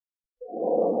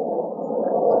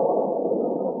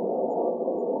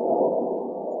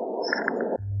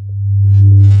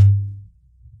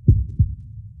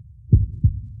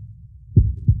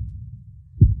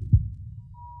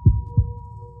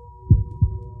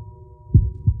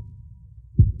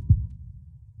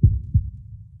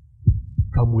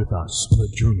Come with us on a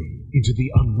journey into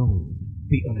the unknown,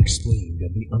 the unexplained,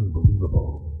 and the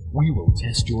unbelievable. We will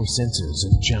test your senses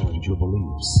and challenge your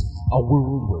beliefs. A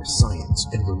world where science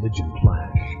and religion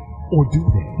clash. Or do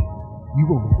they? You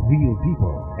will meet real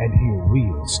people and hear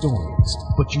real stories,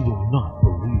 but you will not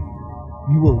believe.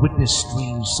 You will witness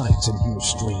strange sights and hear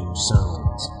strange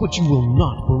sounds, but you will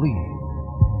not believe.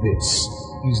 This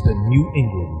is the New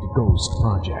England Ghost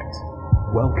Project.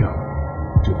 Welcome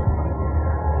to the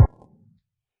nightmare.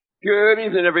 Good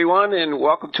evening, everyone, and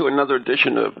welcome to another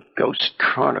edition of Ghost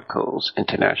Chronicles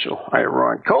International. I'm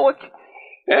Ron Kolick,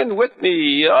 and with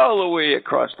me, all the way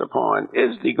across the pond,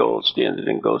 is the gold standard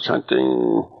in ghost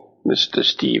hunting, Mr.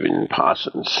 Stephen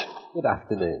Parsons. Good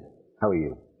afternoon. How are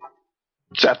you?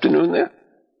 It's afternoon there?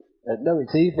 No,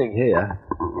 it's evening here.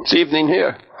 It's evening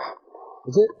here.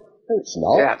 Is it? No, it's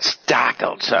not. Yeah, it's dark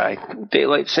outside.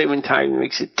 Daylight saving time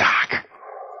makes it dark.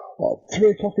 What,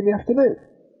 3 o'clock in the afternoon?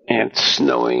 And it's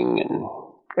snowing and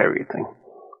everything.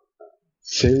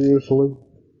 Seriously?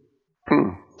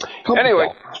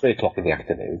 Anyway. 3 o'clock in the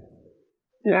afternoon.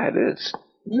 Yeah, it is.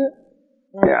 Yeah.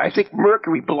 Yeah, I think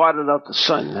Mercury blotted out the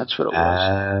sun. That's what it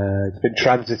was. It's been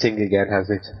transiting again, has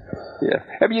it? Yeah.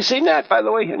 Have you seen that, by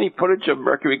the way? Any footage of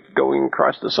Mercury going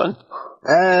across the sun?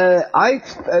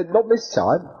 Not this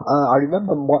time. I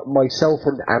remember myself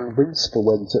and Anne Winsper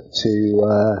went up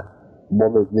to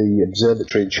one of the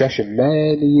observatory in Cheshire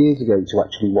many years ago to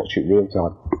actually watch it real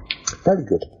time. Very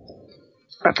good.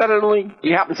 I thought it only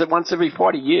happens once every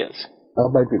 40 years. Oh,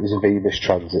 maybe it was a Venus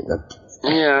transit then.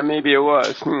 Yeah, maybe it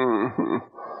was.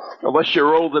 Unless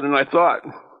you're older than I thought.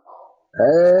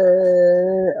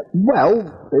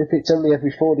 Well, if it's only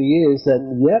every 40 years,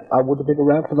 then yep, I would have been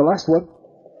around for the last one.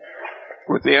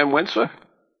 With the Anne Winsper?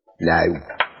 No.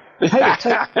 Hey,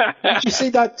 did you see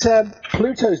that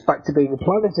Pluto's back to being a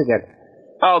planet again?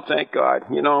 Oh, thank God.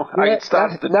 You know, yeah, I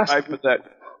started to die for that.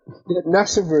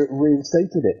 NASA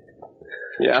reinstated it.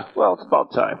 Yeah, well, it's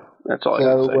about time. That's all I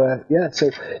have to say.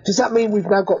 So does that mean we've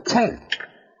now got 10?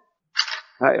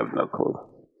 I have no clue.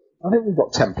 I think we've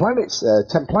got 10 planets.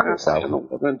 10 planets now.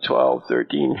 11, 12,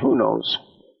 13, who knows?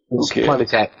 There's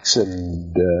Planet X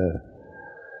and,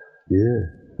 yeah,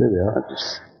 there we are.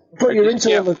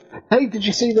 Hey, did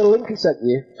you see the link I sent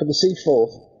you for the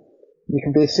Seaforth? You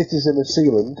can be a citizen of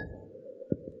Sealand.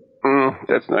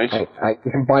 That's nice.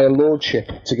 You can buy a lordship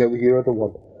to go with your other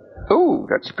one. Oh,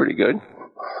 that's pretty good.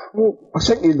 Well, I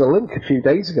sent you the link a few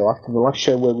days ago after the last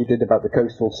show where we did about the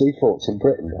coastal seaforts in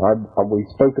Britain, and we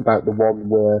spoke about the one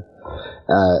where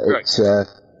it's a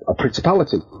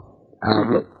principality.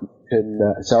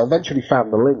 So I eventually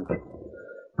found the link,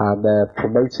 and they're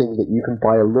promoting that you can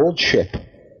buy a lordship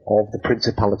of the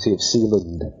Principality of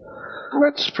Sealand.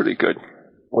 That's pretty good.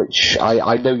 Which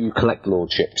I know you collect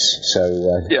lordships, so...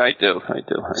 yeah, I do.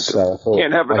 So I thought,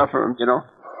 can't have enough of them, you know.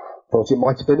 Thought it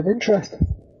might have been of interest.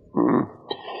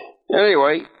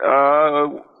 Anyway,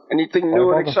 anything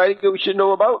new and exciting that we should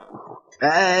know about?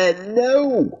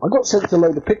 No. I got sent a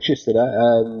load of pictures today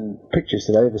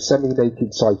of a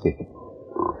semi-naked psychic.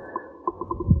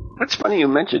 That's funny you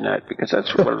mentioned that, because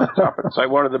that's one of the topics I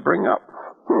wanted to bring up.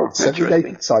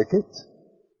 Semi-naked psychic?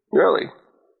 Really?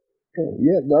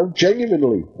 Yeah, no,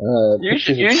 genuinely.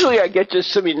 Usually I get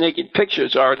just semi-naked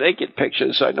pictures or naked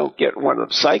pictures. I don't get one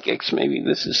of psychics. Maybe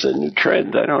this is a new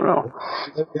trend. I don't know.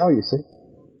 There we are, you see.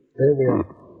 There we are.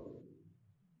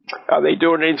 Are they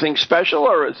doing anything special,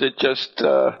 or is it just...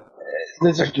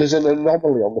 There's an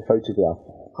anomaly on the photograph.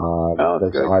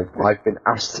 I've been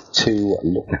asked to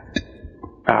look at.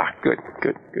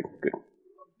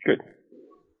 Good.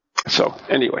 So,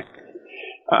 anyway...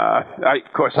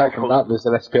 Apart from that, there's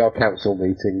an SPR Council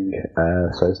meeting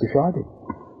Thursday, Friday.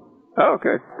 Oh,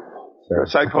 good.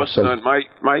 So I posted on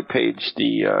my page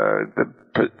the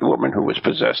woman who was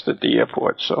possessed at the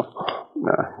airport, so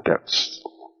that's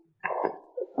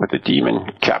with the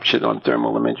demon captured on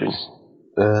thermal imaging.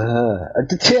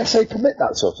 Did TSA permit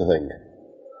that sort of thing?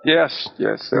 Yes.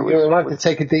 You're allowed to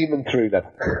take a demon through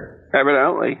that.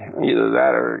 Evidently. Either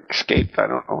that or escape, I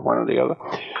don't know, one or the other.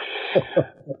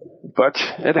 But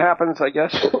it happens, I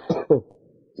guess. There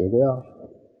we are.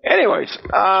 Anyways,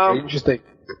 interesting.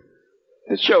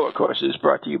 The show, of course, is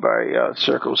brought to you by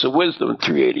Circles of Wisdom,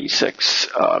 386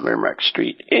 Merrimack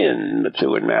Street in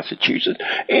Methuen, Massachusetts,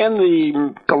 and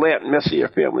the Gallant Messier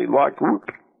Family Law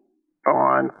Group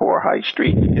on 4 High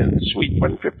Street in Suite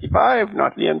 155,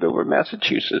 North Andover,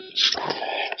 Massachusetts.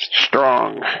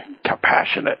 strong,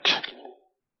 compassionate,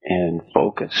 and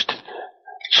focused.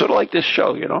 Sort of like this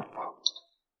show, you know.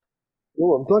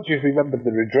 Oh, I'm glad you've remembered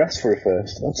the redress for a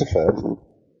first. That's a first.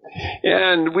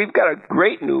 And we've got a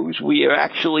great news. We are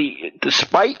actually,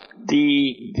 despite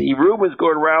the rumors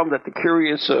going around that the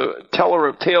curious teller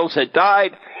of tales had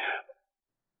died,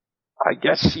 I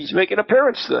guess he's making an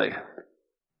appearance today.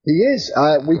 He is.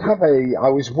 I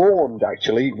was warned,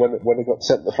 actually, when I got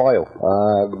sent the file.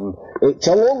 It's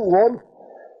a long one.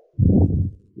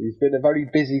 He's been a very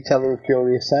busy teller of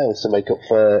curious tales to make up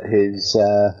for his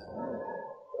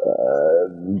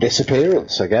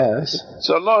disappearance, I guess. It's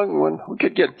a long one. We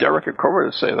could get Derek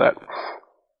Acorah to say that.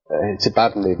 It's a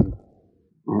bad name.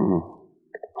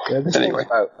 Yeah, anyway,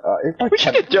 we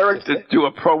should get Derek to do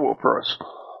a promo for us.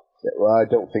 Well, I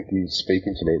don't think he's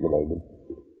speaking to me at the moment.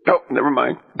 Oh, never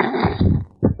mind.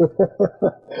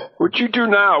 What you do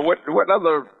now? What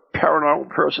other paranormal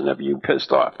person have you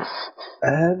pissed off?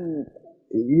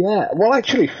 Yeah. Well,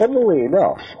 actually, funnily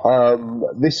enough,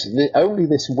 only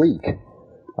this week,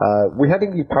 we had a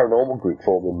new paranormal group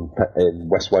formed in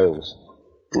West Wales,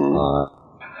 and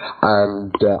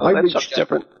I that's reached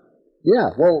different. Yeah.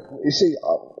 Well, you see,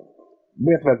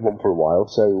 we haven't had one for a while,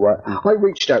 so I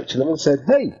reached out to them and said,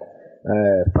 "Hey,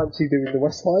 fancy doing the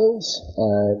West Wales?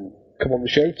 Come on the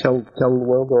show, tell the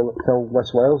world, tell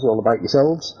West Wales all about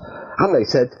yourselves." And they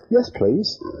said, "Yes,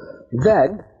 please."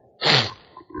 Then,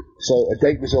 so a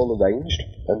date was all arranged,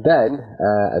 and then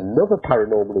another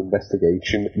paranormal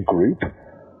investigation group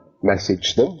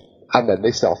messaged them, and then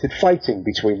they started fighting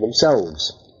between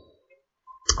themselves.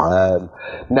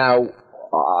 Now,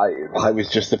 I was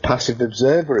just a passive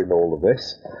observer in all of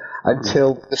this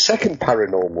until the second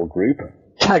paranormal group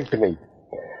tagged me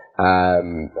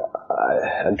and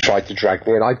tried to drag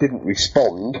me, and I didn't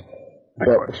respond.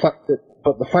 But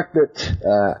the fact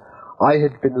that I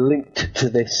had been linked to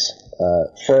this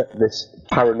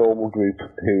paranormal group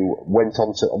who went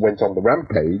on the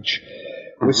rampage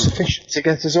was sufficient to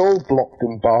get us all blocked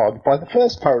and barred by the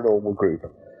first paranormal group.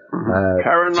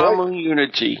 Paranormal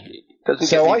unity.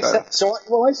 So I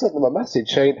sent them a message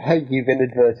saying, "Hey, you've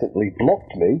inadvertently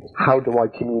blocked me. How do I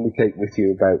communicate with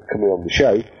you about coming on the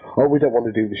show?" "Oh, we don't want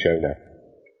to do the show now."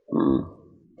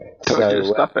 So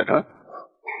just stop it, huh?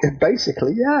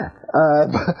 Basically, yeah.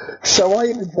 So I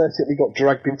inadvertently got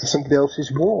dragged into somebody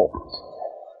else's war.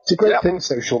 It's a great thing,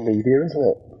 social media, isn't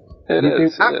it? You do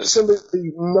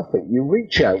absolutely nothing. You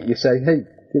reach out, you say, "Hey,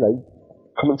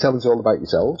 come and tell us all about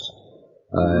yourselves.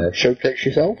 Showcase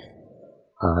yourself."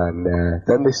 And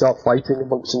then they start fighting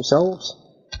amongst themselves,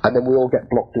 and then we all get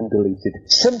blocked and deleted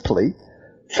simply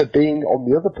for being on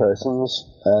the other person's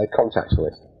contacts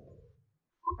list.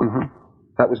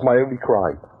 That was my only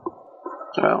crime.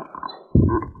 Well,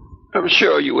 I'm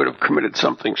sure you would have committed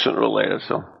something sooner or later,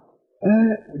 so.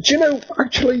 Do you know,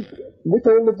 actually, with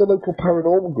all of the local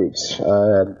paranormal groups,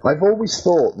 I've always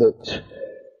thought that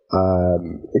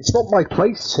it's not my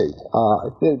place to.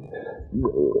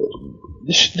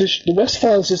 The West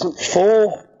Files isn't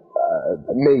for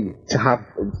me to have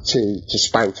to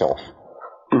spout off.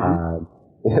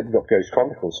 We've got Ghost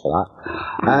Chronicles for that.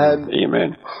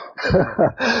 Amen.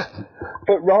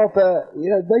 But rather,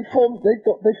 they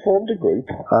formed a group,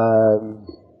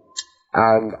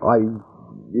 and I,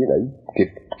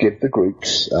 give the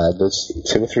groups. There's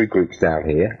 2 or 3 groups down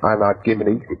here, and I've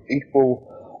given equal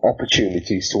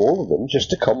opportunities to all of them just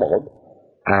to come on,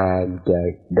 and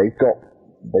they've got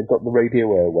the radio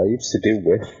airwaves to do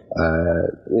with,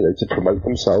 to promote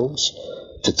themselves,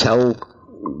 to tell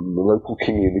the local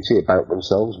community about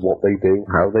themselves, what they do,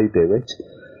 how they do it.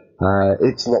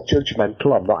 It's not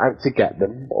judgmental. I'm not out to get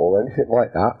them or anything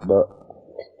like that, but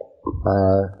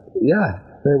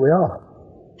there we are.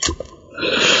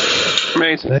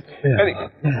 Amazing.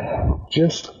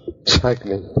 Just tag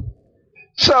me.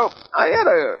 So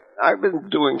I've been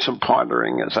doing some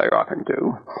pondering, as I often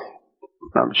do.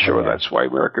 I'm sure that's why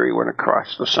Mercury went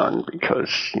across the sun,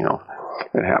 because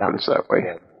it happens that way.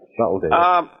 Yeah, that'll do.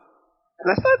 And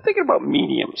I started thinking about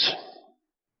mediums.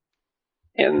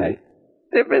 And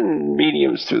there have been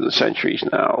mediums through the centuries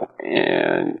now,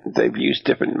 and they've used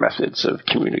different methods of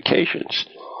communications.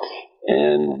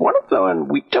 And one of them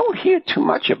we don't hear too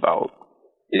much about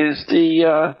is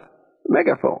the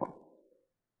megaphone.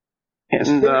 And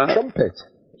Spirit trumpet.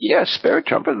 Yeah, Spirit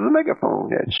trumpet, the megaphone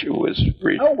that she was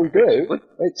reading. Oh, we do.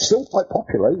 It's still quite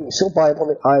popular. You can still buy them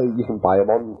you can buy them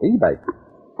on eBay.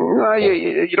 No,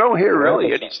 you don't hear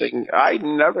really anything. I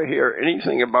never hear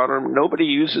anything about them. Nobody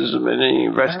uses them in any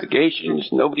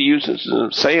investigations. Nobody uses them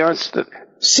in seance.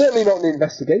 Certainly not in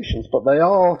investigations, but they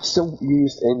are still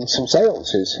used in some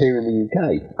seances here in the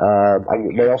UK,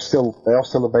 and they are still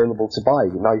available to buy.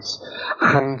 Nice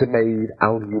handmade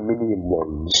aluminium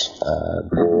ones,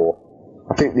 or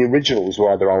I think the originals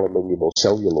were either aluminium or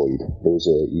celluloid.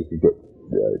 You could get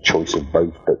a choice of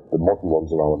both, but the modern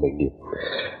ones are aluminium,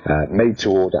 made to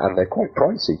order, and they're quite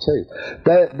pricey too.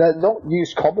 They're not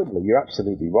used commonly. You're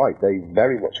absolutely right. They've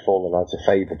very much fallen out of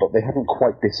favour, but they haven't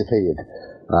quite disappeared.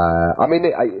 I mean,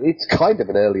 it's kind of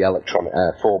an early electronic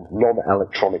form,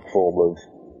 non-electronic form of,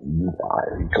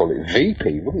 you call it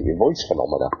VP, wouldn't you? Voice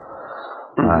phenomena.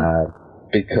 Mm-hmm.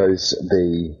 Because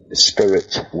the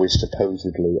spirit was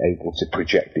supposedly able to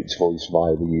project its voice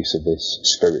via the use of this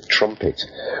spirit trumpet,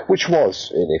 which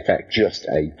was, in effect, just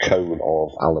a cone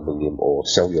of aluminium or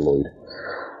celluloid,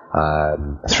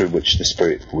 through which the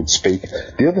spirit would speak.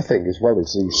 The other thing as well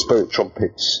is these spirit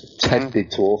trumpets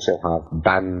tended to also have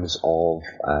bands of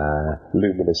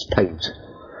luminous paint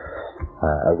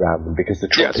around them, because the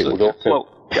trumpet would also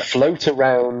float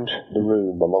around the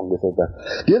room along with other.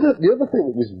 The other thing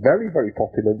that was very, very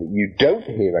popular that you don't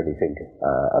hear anything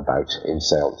about in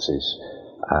seances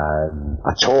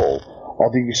at all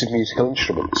are the use of musical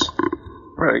instruments.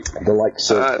 Right. The likes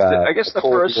of I guess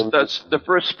the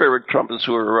first spirit trumpets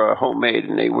were homemade,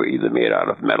 and they were either made out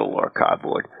of metal or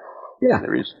cardboard. Yeah.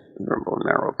 There is a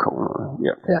narrow cone.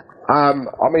 Yeah. Yeah.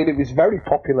 I mean, it was very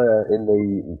popular in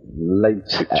the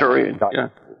late Victorian.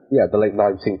 The late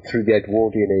 19th through the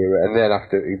Edwardian era, and then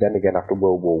again after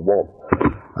World War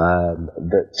I,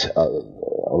 that a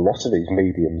lot of these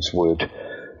mediums would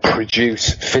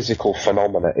produce physical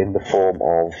phenomena in the form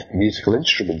of musical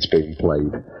instruments being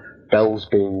played, bells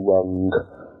being rung,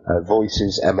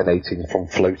 voices emanating from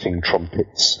floating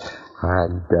trumpets,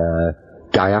 and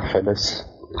diaphanous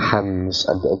hands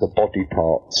and other body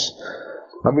parts.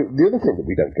 I mean, the other thing that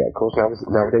we don't get, of course,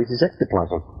 nowadays is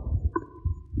ectoplasm.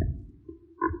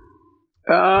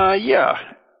 Yeah.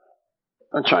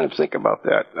 I'm trying to think about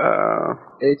that.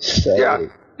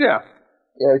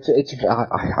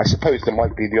 I suppose there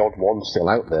might be the odd one still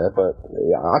out there, but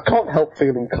I can't help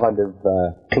feeling kind of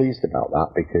pleased about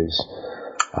that, because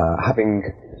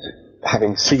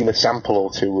having seen a sample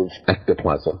or two of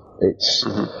ectoplasm, it's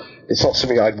not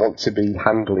something I'd want to be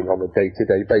handling on a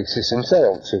day-to-day basis in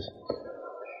seances.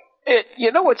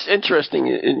 You know what's interesting,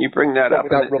 and you bring that up.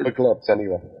 Without rubber gloves,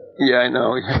 anyway. Yeah, I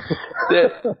know.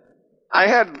 I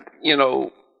had,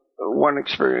 one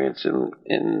experience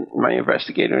in my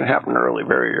investigating. It happened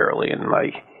very early in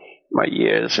my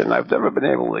years, and I've never been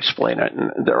able to explain it.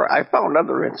 And I found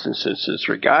other instances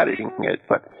regarding it,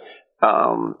 but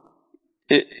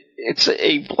it's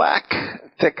a black,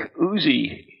 thick,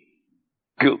 oozy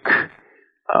gook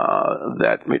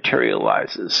that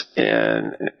materializes,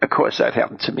 and of course that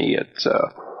happened to me at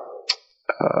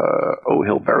O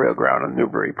Hill Burial Ground in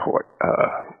Newburyport,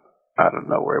 out of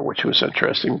nowhere, which was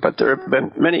interesting. But there have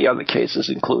been many other cases,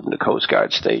 including the Coast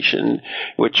Guard station,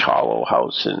 Witch Hollow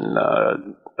House in,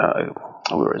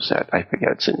 where is that? I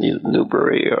forget. It's in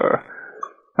Newbury, or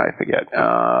I forget.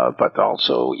 But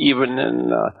also even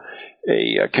in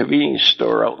a convenience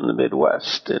store out in the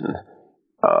Midwest. And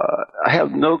I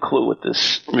have no clue what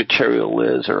this material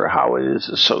is or how it is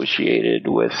associated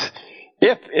with,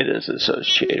 if it is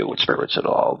associated with spirits at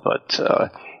all, but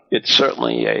it's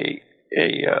certainly a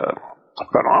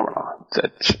phenomenon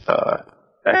that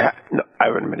I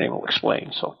haven't been able to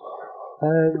explain. So,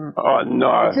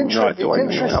 it's interesting.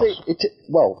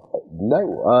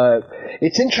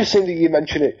 It's interesting that you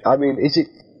mention it. I mean, is it?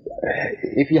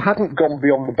 If you hadn't gone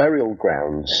beyond the burial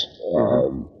grounds,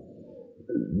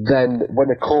 then when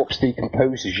a corpse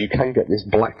decomposes, you can get this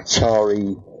black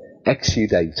tarry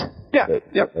exudate. Yeah.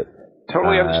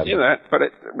 Totally understand that, but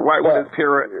why would it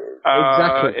appear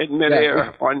in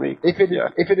midair on me? If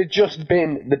it had just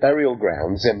been the burial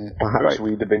grounds, then perhaps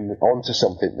we'd have been onto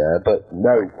something there. But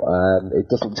no, it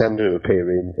doesn't tend to appear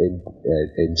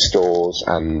in stores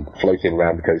and floating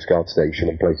around the Coast Guard station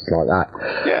and places like that.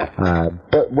 Yeah.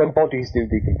 But when bodies do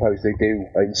decompose, they do,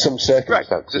 in some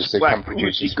circumstances, they can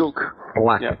produce this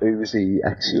black, oozy,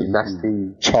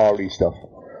 nasty, charry stuff.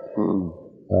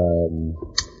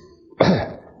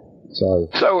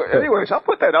 So, anyways, I'll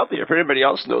put that out there if anybody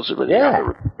else knows of any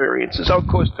other experiences. Of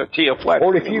course, the Tia Flat.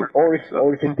 Or if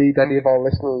indeed any of our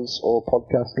listeners or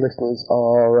podcast listeners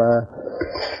are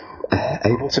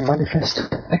able to manifest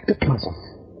ectoplasm.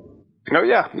 Oh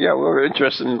yeah, we're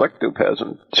interested in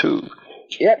ectoplasm too.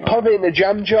 Yeah, pop it in the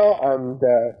jam jar and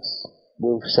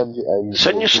we'll send you a...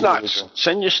 Send your snots.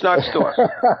 Send your snots to us.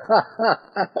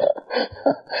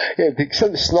 Yeah,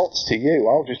 send the snots to you.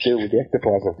 I'll just deal with the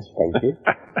ectoplasm. Thank you.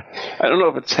 I don't know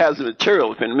if it's hazardous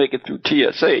material. If it can make it through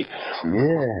TSA.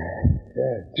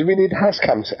 Yeah. Do we need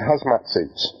hazmat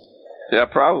suits? Yeah,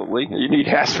 probably. You need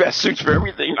hazmat suits for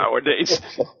everything nowadays.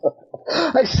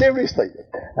 Hey, seriously.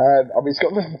 I mean, it's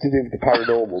got nothing to do with the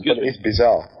paranormal, but it is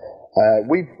bizarre.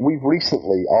 We've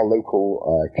recently, our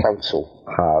local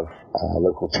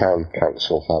local town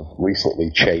council have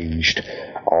recently changed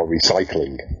our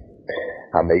recycling,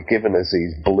 and they've given us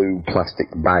these blue plastic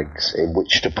bags in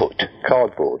which to put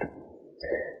cardboard.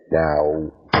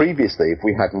 Now, previously, if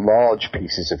we had large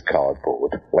pieces of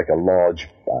cardboard, like a large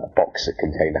box that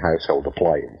contained a household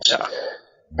appliance,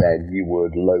 then you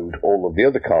would load all of the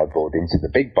other cardboard into the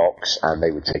big box and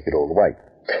they would take it all away.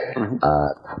 Mm-hmm.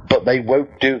 But they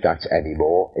won't do that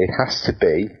anymore. It has to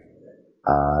be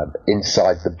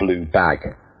inside the blue bag.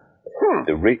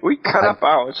 We cut up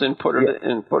ours and put it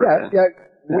in.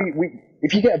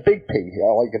 If you get a big piece,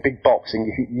 like a big box, and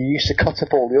you used to cut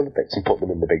up all the other bits and put them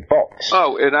in the big box.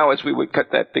 Oh, in ours we would cut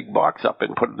that big box up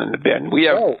and put it in the bin. We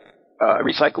have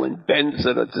recycling bins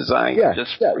that are designed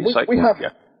just for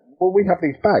recycling. We have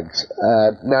these bags.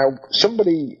 Now,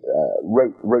 somebody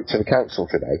wrote to the council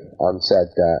today and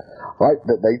said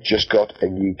that they just got a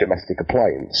new domestic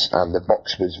appliance, and the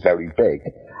box was very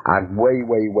big, and way,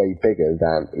 way, way bigger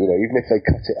than, even if they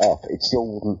cut it up, it still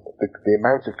wouldn't, the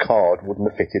amount of card wouldn't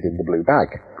have fitted in the blue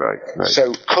bag. Right.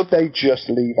 So could they just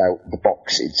leave out the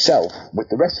box itself with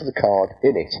the rest of the card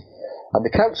in it? And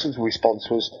the council's response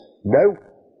was, no,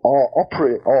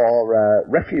 our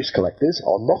refuse collectors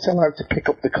are not allowed to pick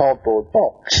up the cardboard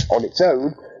box on its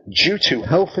own due to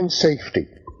health and safety.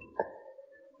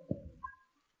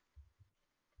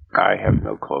 I have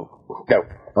no clue. No,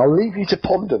 I'll leave you to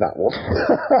ponder that one.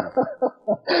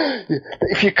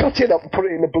 If you cut it up and put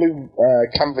it in a blue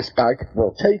canvas bag,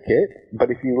 they'll take it,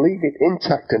 but if you leave it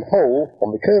intact and whole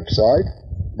on the curbside,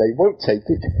 they won't take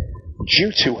it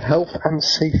due to health and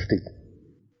safety.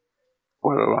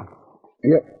 Whatever.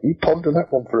 Yep, you ponder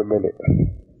that one for a minute.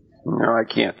 No, I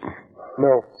can't.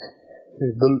 No.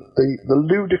 The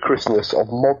ludicrousness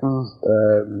of modern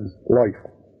life.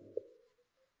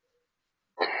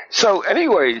 So,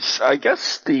 anyways, I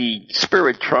guess the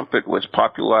spirit trumpet was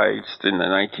popularized in the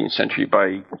 19th century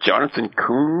by Jonathan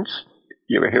Coons.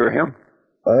 You ever hear of him?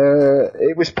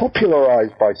 It was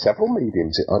popularized by several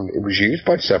mediums, and it was used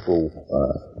by several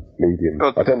mediums.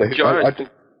 Well, I don't know who.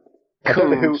 I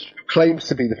don't know who claims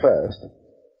to be the first.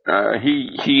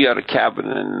 He had a cabin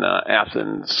in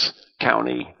Athens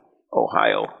County,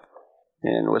 Ohio,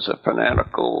 and was a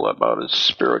fanatical about his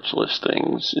spiritualist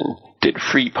things and did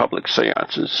free public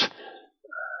seances.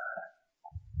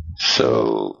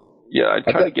 So, I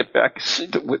try to get back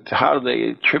with how they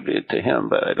attribute it to him,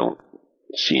 but I don't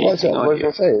see anything on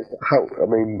here.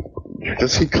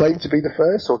 Does he claim to be the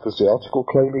first, or does the article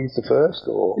claim he's the first?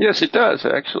 Or? Yes, it does,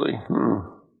 actually.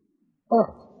 Oh,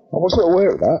 I wasn't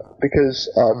aware of that, because,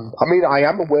 I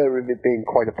am aware of it being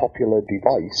quite a popular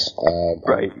device,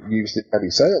 right, used in many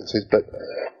seances, but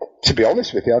to be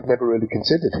honest with you, I'd never really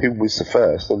considered who was the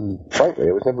first, and frankly,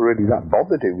 I was never really that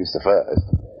bothered who was the first.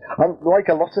 And like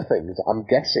a lot of things, I'm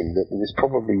guessing that there's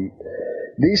probably,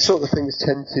 these sort of things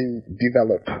tend to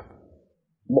develop,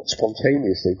 not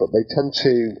spontaneously, but they tend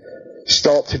to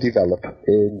start to develop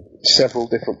in several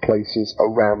different places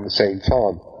around the same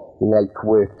time. Like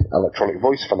with electronic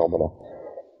voice phenomena,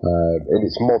 in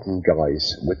its modern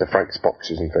guise with the Franks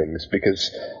boxes and things, because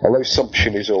although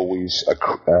Sumption is always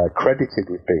credited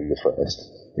with being the first,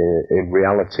 in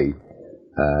reality,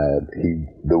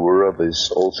 there were others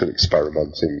also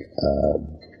experimenting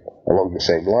along the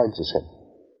same lines as him.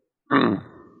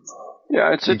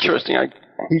 Yeah, it's interesting.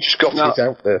 He just got it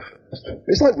out there.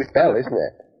 It's like with Bell, isn't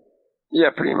it?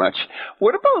 Yeah, pretty much.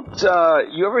 What about,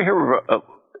 you ever hear of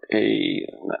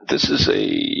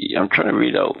I'm trying to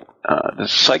read out, the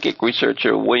psychic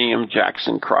researcher William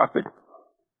Jackson Crawford?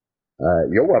 I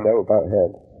know about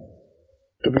him.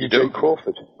 W.J.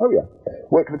 Crawford. Oh, yeah.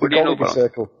 Worked with the Gallagher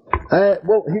Circle.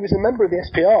 Well, he was a member of the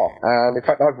SPR, and in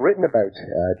fact, I've written about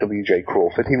W.J.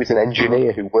 Crawford. He was an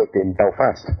engineer who worked in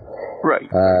Belfast. Right.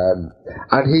 And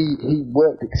he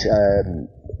worked,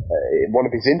 one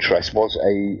of his interests was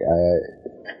a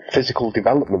physical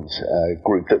development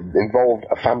group that involved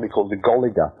a family called the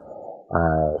Gallagher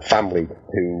family,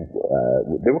 who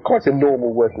they were quite a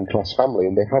normal working class family,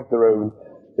 and they had their own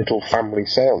little family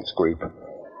seance group,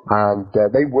 and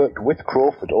they worked with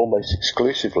Crawford almost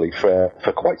exclusively for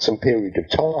quite some period of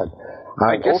time,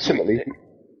 and ultimately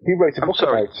he wrote a book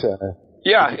about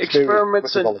Yeah,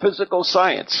 experiments in physical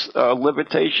science,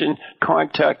 levitation,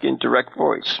 contact, and direct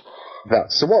voice.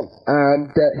 That's the one. And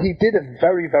he did a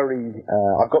very, very...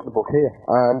 I've got the book here.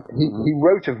 And he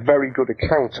wrote a very good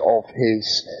account of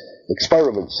his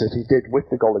experiments that he did with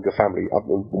the Gallagher family.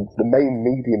 The main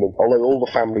medium, although all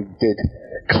the family did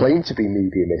claim to be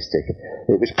mediumistic,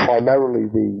 it was primarily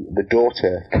the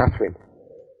daughter, Catherine,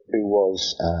 who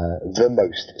was the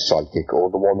most psychic, or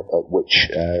the one at which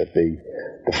the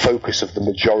focus of the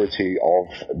majority of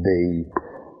the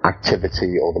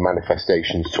activity or the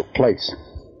manifestations took place.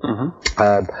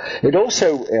 Mm-hmm. It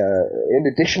also, in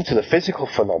addition to the physical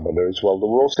phenomena as well, there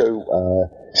were also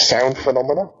sound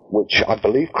phenomena, which I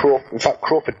believe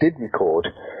Crawford did record,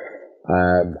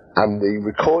 and the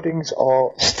recordings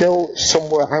are still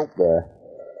somewhere out there.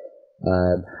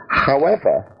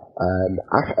 However,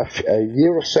 a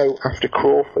year or so after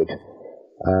Crawford,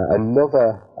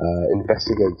 another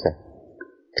investigator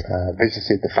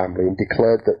visited the family and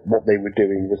declared that what they were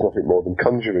doing was nothing more than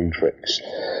conjuring tricks.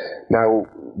 Now,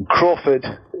 Crawford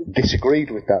disagreed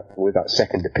with that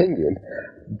second opinion,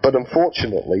 but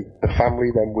unfortunately, the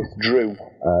family then withdrew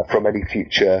from any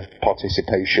future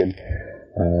participation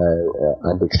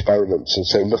and experiments, and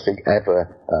so nothing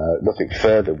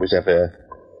further was ever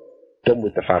done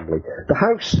with the family. The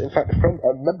house, in fact, a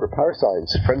member of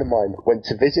Parascience, a friend of mine, went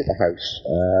to visit the house,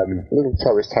 a little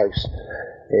terraced house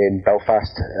in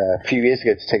Belfast a few years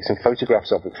ago to take some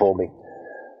photographs of it for me.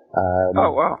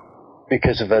 Oh, wow.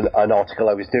 Because of an article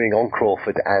I was doing on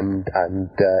Crawford and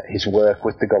his work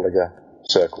with the Gallagher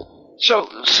Circle. So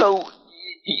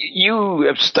you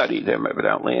have studied him,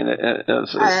 evidently.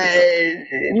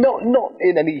 Not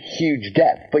in any huge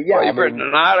depth, but yeah. Well, you've written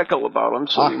an article about him,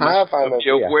 so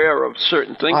you're aware of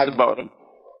certain things about him.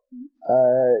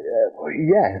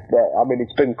 Yeah, but I mean,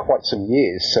 it's been quite some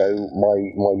years, so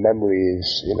my memory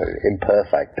is,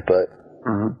 imperfect, but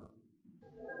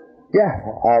yeah,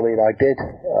 I mean, I did,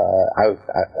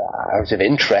 out of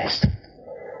interest,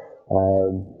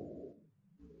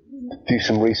 do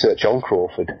some research on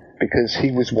Crawford, because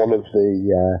he was one of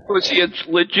the... Was he a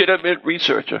legitimate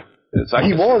researcher?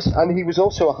 He was, and he was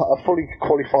also a fully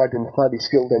qualified and highly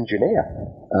skilled engineer,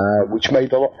 which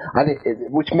made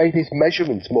which made his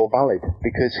measurements more valid,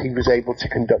 because he was able to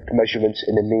conduct measurements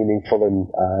in a meaningful and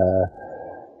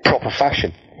proper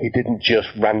fashion. He didn't just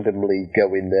randomly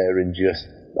go in there and just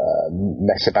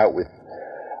mess about with,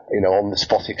 on the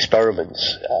spot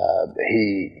experiments.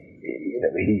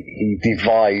 He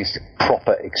devised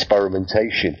proper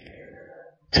experimentation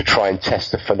to try and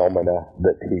test the phenomena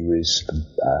that he was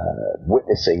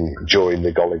witnessing during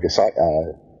the Gallagher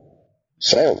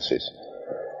seances.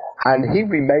 And he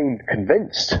remained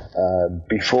convinced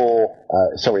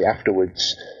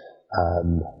afterwards,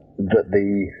 that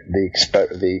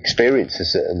the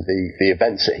experiences and the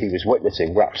events that he was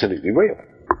witnessing were absolutely real.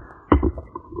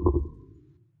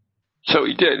 So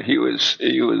he did. He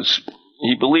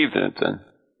believed in it then.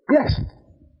 Yes.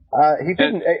 He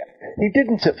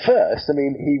didn't at first. I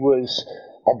mean, he was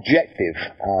objective,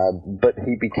 but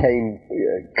he became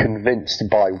convinced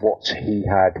by what he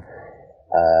had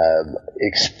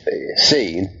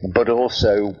seen, but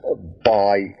also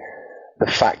by the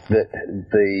fact that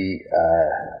the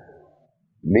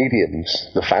mediums,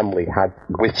 the family, had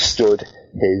withstood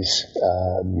his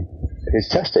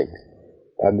testing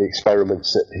and the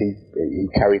experiments that he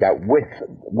carried out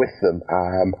with them,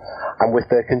 and with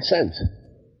their consent.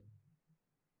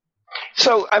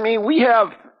 So, I mean, we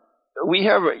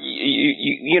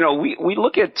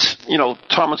look at,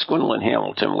 Thomas Gwendolyn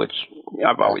Hamilton, which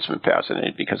I've always been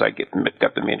fascinated because I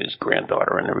got to meet his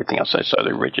granddaughter and everything else. I saw the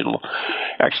original,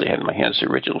 actually had in my hands the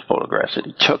original photographs that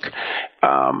he took.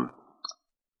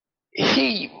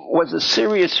 He was a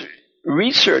serious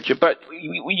researcher, but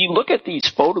when you look at these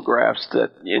photographs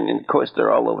and of course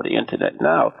they're all over the internet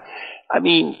now, I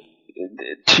mean,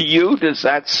 to you, does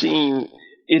that seem,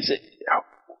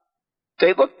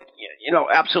 they look,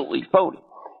 absolutely phony,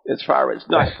 as far as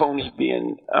not phony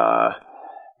being,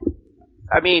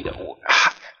 I mean,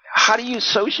 how do you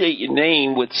associate your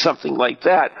name with something like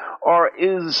that? Or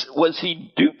was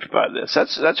he duped by this?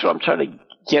 That's what I'm trying to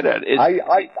get at.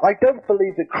 I don't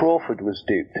believe that Crawford was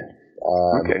duped.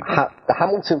 Okay. The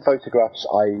Hamilton photographs,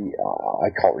 I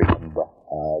can't remember.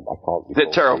 They're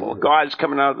terrible. Guys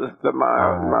coming out of the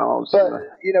mouths. But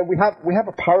we have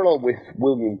a parallel with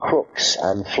William Crookes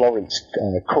and Florence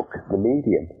Cook, the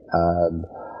medium.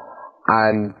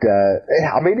 I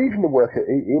mean, even the work,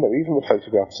 even the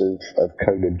photographs of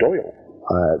Conan Doyle.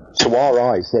 To our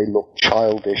eyes, they look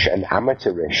childish and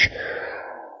amateurish.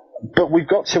 But we've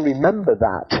got to remember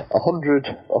that 100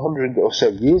 or so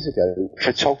years ago,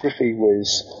 photography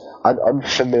was an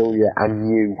unfamiliar and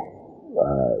new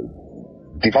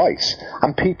device,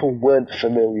 and people weren't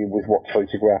familiar with what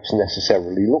photographs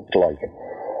necessarily looked like.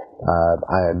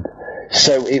 And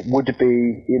so it would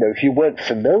be, if you weren't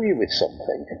familiar with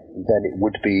something, then it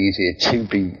would be easier to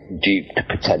be duped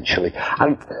potentially.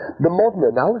 And the modern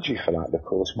analogy for that, of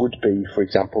course, would be, for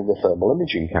example, the thermal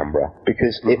imaging camera,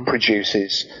 because it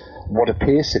produces what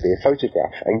appears to be a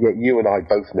photograph, and yet you and I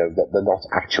both know that they're not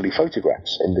actually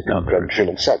photographs in the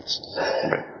conventional sense.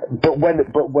 But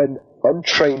when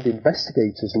untrained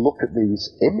investigators look at these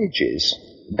images,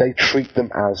 they treat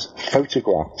them as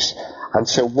photographs. And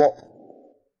so what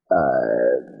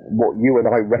you and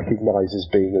I recognize as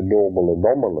being a normal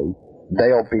anomaly,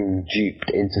 they are being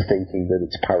duped into thinking that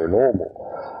it's paranormal.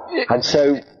 And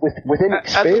so with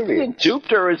inexperience... Are they being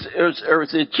duped, or is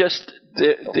it just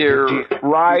their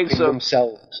rise of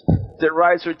themselves? Their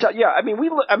rise of... Yeah, I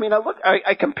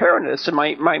compare this in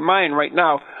my mind right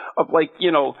now of the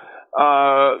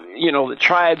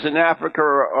tribes in Africa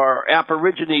or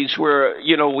Aborigines where,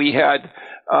 we had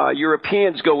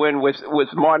Europeans go in with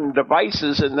modern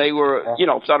devices, and they were,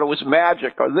 thought it was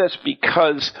magic or this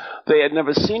because they had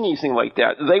never seen anything like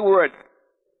that. They weren't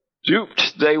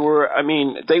duped. They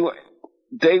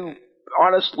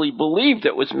honestly believed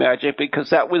it was magic because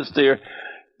that was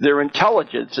their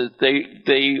intelligence.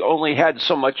 They only had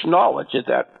so much knowledge at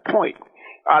that point.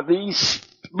 These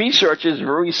research is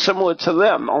very similar to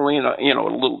them, only in a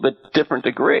little bit different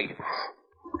degree.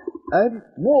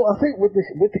 Well, I think with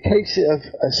the case of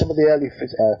some of the early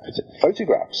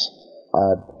photographs,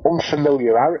 the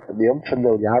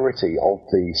unfamiliarity of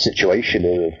the situation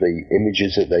and of the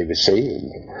images that they were seeing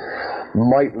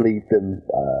might lead them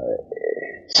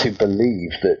to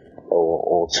believe that,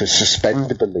 or to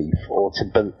suspend belief, or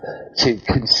to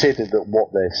consider that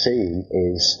what they're seeing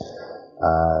is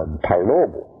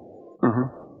paranormal. Mm-hmm.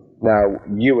 Now,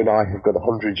 you and I have got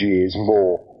 100 years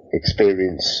more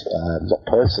experience, not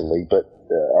personally, but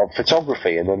of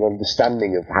photography and an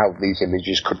understanding of how these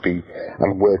images could be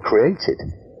and were created.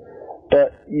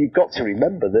 But you've got to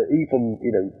remember that even,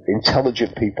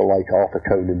 intelligent people like Arthur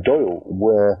Conan Doyle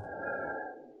were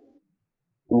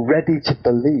ready to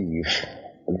believe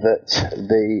that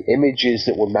the images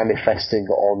that were manifesting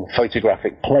on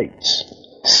photographic plates,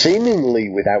 seemingly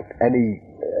without any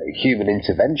human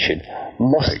intervention,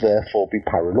 must therefore be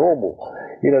paranormal.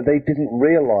 They didn't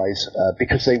realize,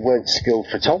 because they weren't skilled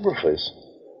photographers,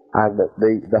 and that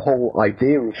the whole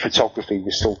idea of photography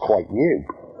was still quite new.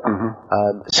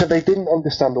 Mm-hmm. So they didn't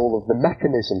understand all of the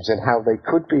mechanisms and how they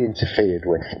could be interfered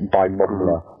with by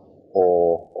Mumbler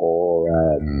or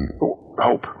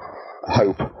Hope.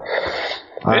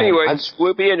 Anyways,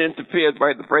 we're being interfered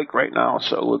by the break right now,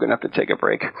 so we're going to have to take a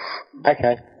break.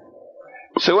 Okay.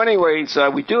 So anyways,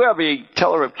 we do have a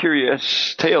Teller of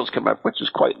Curious Tales come up, which is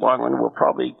quite long, and we'll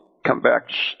probably come back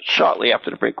shortly after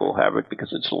the break. We'll have it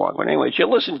because it's a long one. Anyways, you're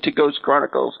listening to Ghost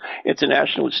Chronicles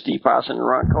International with Steve Parson and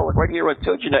Ron Kolick right here on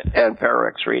TogiNet and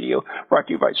Pararex Radio, brought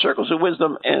to you by Circles of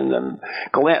Wisdom and the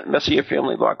Gallant Messier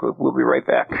Family Law Group. We'll be right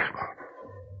back.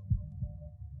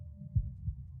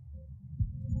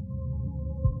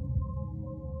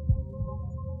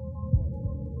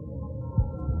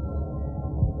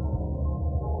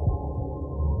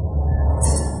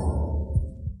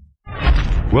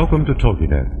 Welcome to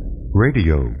TogiNet,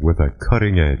 radio with a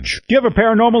cutting edge. Do you have a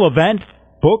paranormal event,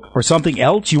 book, or something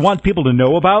else you want people to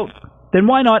know about? Then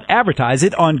why not advertise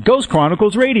it on Ghost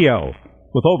Chronicles Radio?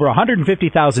 With over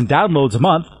 150,000 downloads a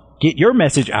month, get your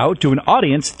message out to an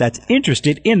audience that's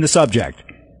interested in the subject.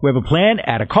 We have a plan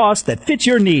at a cost that fits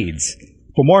your needs.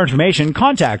 For more information,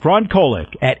 contact Ron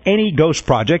Kolick at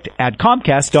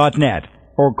anyghostproject@comcast.net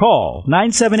or call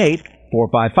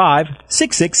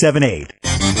 978-455-6678.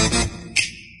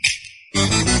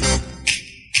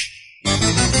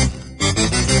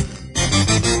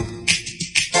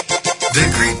 They're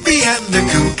creepy and they're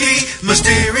kooky,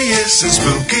 mysterious and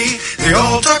spooky. They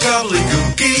all talk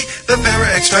gobbledygooky, the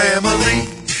Pararex family.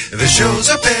 The shows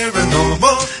are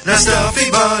paranormal, not stuffy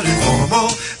but informal.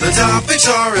 The topics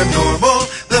are abnormal,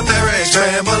 the Pararex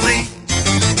family.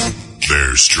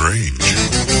 They're strange,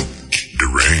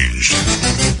 deranged,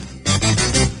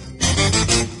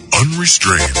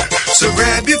 unrestrained. So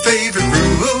grab your favorite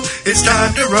brew, it's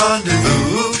time to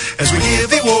rendezvous as we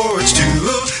give awards to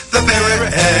the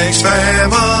Pararex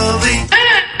family.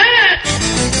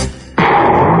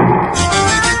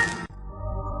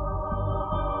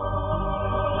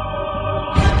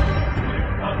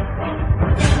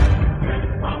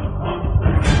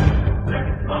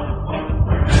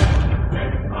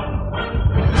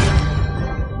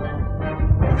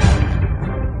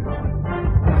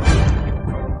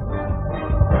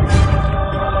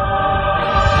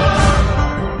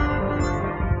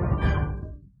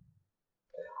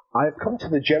 I've come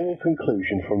to the general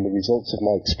conclusion from the results of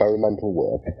my experimental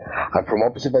work and from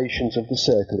observations of the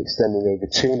circle extending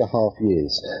over 2.5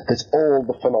 years that all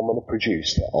the phenomena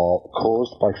produced are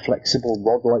caused by flexible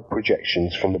rod-like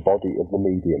projections from the body of the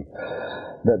medium.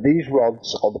 That these rods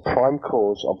are the prime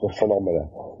cause of the phenomena,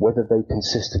 whether they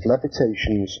consist of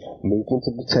levitations, movement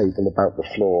of the table about the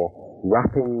floor,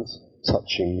 rappings,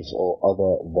 touchings, or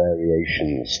other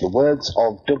variations. The words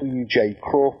of W.J.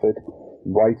 Crawford,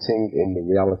 writing in The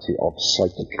Reality of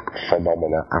Psychic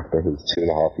Phenomena after his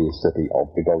 2.5-year study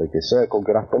of the Gallagher Circle.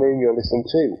 Good afternoon, you're listening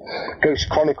to Ghost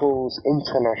Chronicles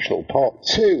International Part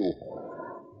 2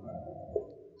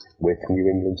 with New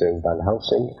England's own Van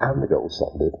Helsing and the Gold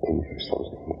Standard in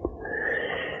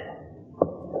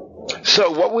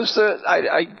So what was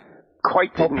I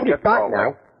quite didn't I'll put get it back all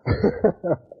now.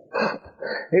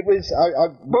 It was...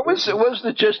 What was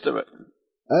the gist of it?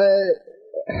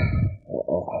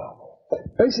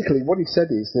 Basically, what he said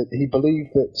is that he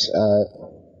believed that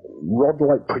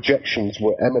rod-like projections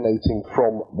were emanating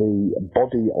from the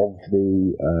body of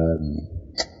the...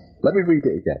 let me read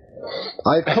it again.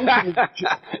 I have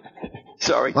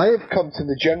come to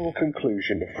the general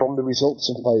conclusion from the results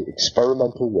of my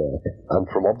experimental work and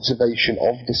from observation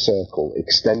of the circle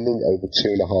extending over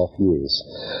 2.5 years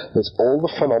that all the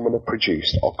phenomena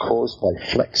produced are caused by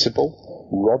flexible,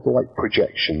 rod-like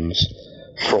projections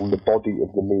from the body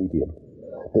of the medium.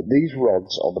 That these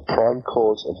rods are the prime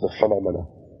cause of the phenomena,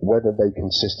 whether they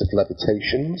consist of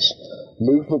levitations,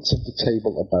 movements of the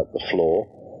table about the floor,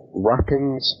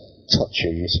 rappings,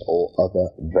 touchings, or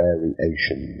other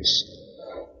variations.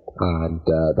 And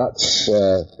that's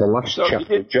the last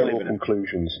chapter, General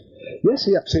Conclusions. Yes,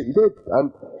 he absolutely did.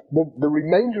 And the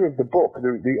remainder of the book,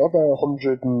 the other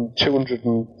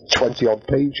 220 odd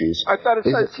pages... I thought it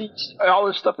said all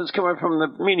this stuff is coming from the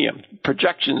medium,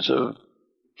 projections of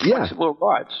flexible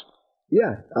rods.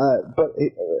 Yeah, but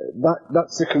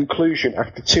that's the conclusion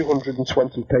after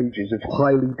 220 pages of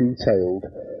highly detailed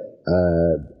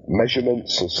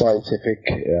measurements and scientific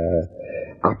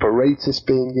apparatus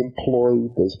being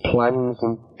employed. There's plans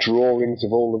and drawings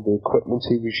of all of the equipment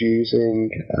he was using.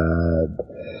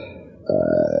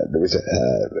 There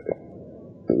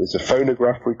was a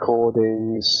phonograph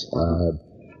recordings.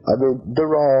 I mean,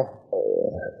 there are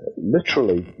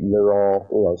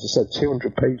as I said,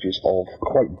 200 pages of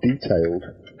quite detailed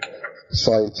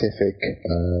scientific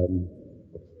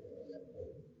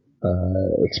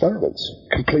experiments,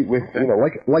 complete with,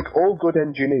 like all good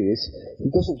engineers, he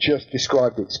doesn't just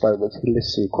describe the experiment, he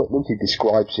lists the equipment, he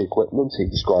describes the equipment, he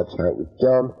describes how it was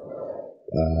done,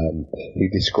 he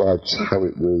describes how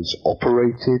it was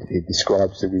operated, he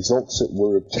describes the results that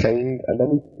were obtained, and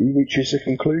then he reaches a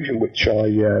conclusion which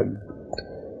I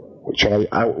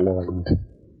outlined.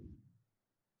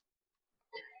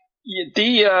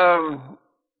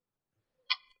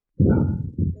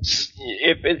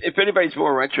 If anybody's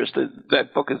more interested,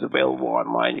 that book is available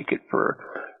online. You can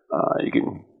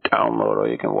download or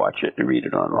you can watch it and read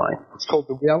it online. It's called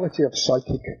The Reality of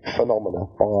Psychic Phenomena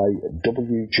by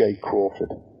W.J.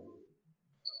 Crawford.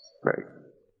 Right.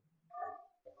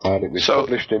 And it was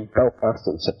published in Belfast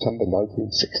in September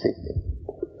 1960.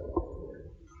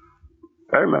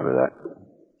 I remember that.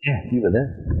 Yeah, you were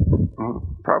there.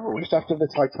 Probably. Just after the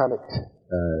Titanic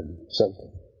sank.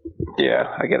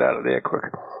 Yeah, I get out of there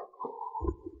quick.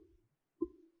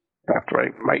 After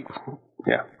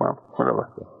whatever.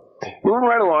 Moving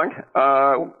right along,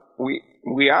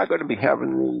 we are going to be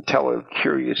having the Teller of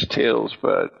Curious Tales,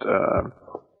 but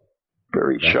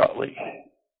very shortly,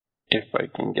 if I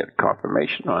can get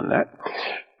confirmation on that.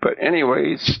 But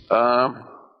anyways...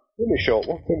 Give me a short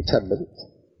one, maybe 10 minutes.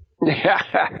 Yeah.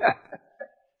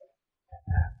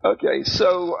 Okay,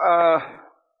 so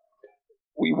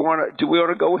do we want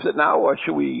to go with it now, or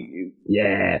should we?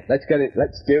 Yeah, let's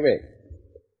do it.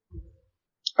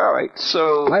 All right,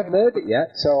 so I haven't heard it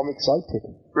yet, so I'm excited.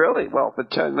 Really? Well, for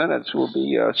 10 minutes we'll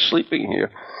be sleeping here.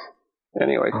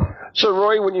 Anyway, so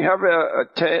Roy, when you have a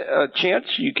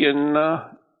chance, you can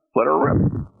let her rip.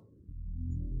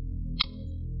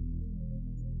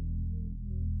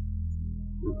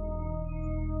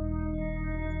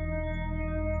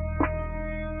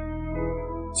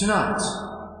 Tonight,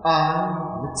 I,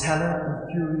 the teller of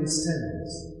curious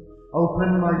tales,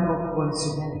 open my book once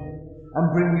again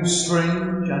and bring you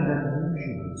strange and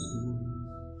unusual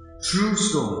stories. True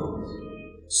stories,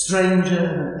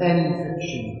 stranger than any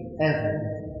fiction ever.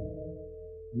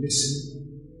 Listen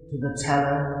to the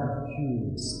teller of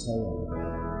curious tales.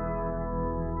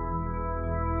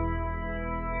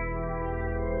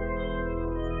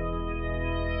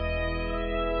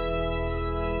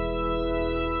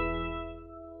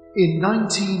 In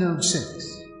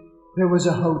 1906, There was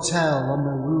a hotel on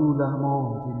the Rue Le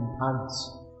Monde in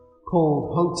Paris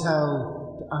called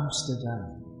Hotel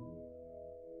d'Amsterdam.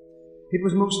 It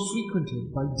was most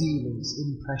frequented by dealers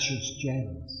in precious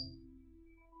gems.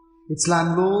 Its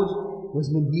landlord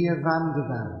was Mynheer van der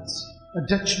Velde, a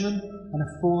Dutchman and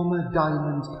a former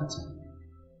diamond cutter.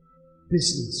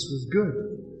 Business was good,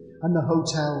 and the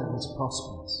hotel was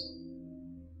prosperous.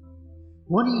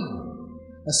 One evening,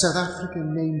 a South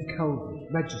African named Culver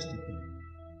registered there.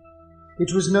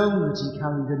 It was known that he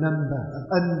carried a number of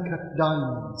uncut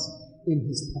diamonds in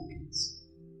his pockets,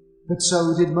 but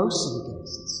so did most of the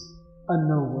guests, and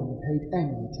no one paid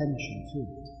any attention to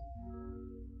it.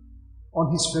 On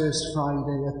his first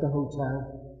Friday at the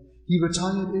hotel, he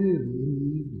retired early in the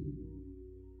evening,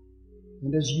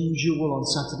 and as usual on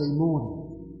Saturday morning,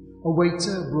 a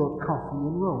waiter brought coffee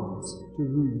and rolls to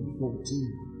room 14.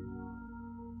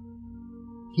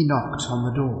 He knocked on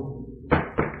the door.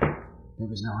 There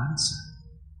was no answer.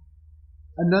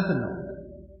 Another knock,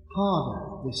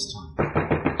 harder this time.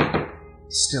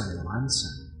 Still no answer.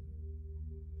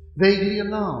 Vaguely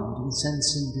alarmed and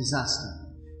sensing disaster,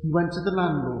 he went to the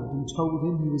landlord and told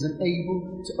him he was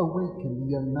unable to awaken the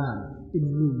young man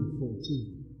in room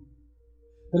 14.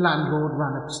 The landlord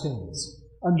ran upstairs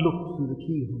and looked through the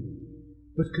keyhole,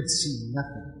 but could see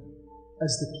nothing,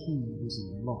 as the key was in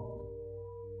the lock.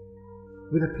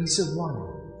 With a piece of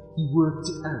wire, he worked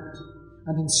it out,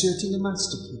 and inserting a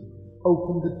master key,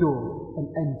 opened the door and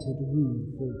entered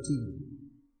room 14.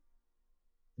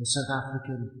 The South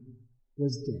African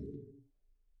was dead.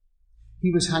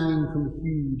 He was hanging from a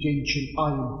huge ancient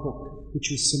iron hook which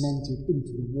was cemented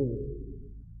into the wall.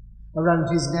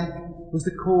 Around his neck was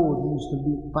the cord used to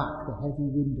loop back the heavy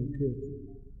window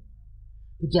curtain.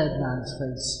 The dead man's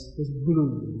face was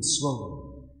blue and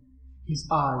swollen, his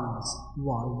eyes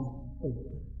wide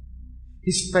open.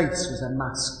 His face was a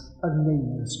mask of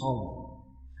nameless horror,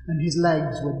 and his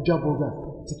legs were doubled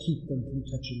up to keep them from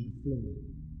touching the floor.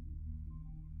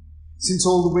 Since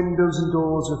all the windows and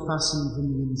doors were fastened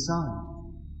from the inside,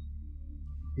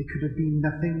 it could have been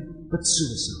nothing but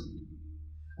suicide,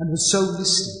 and was so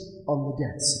listed on the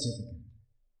death certificate.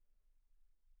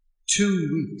 2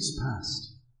 weeks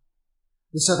passed.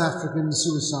 The South African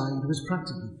suicide was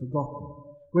practically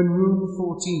forgotten when room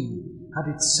 14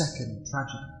 had its second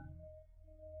tragedy.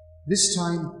 This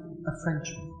time, a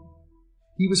Frenchman.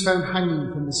 He was found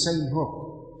hanging from the same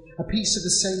hook, a piece of the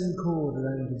same cord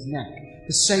around his neck,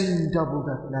 the same doubled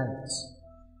up legs,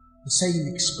 the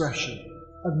same expression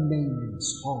of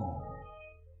nameless horror.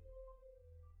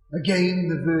 Again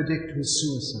the verdict was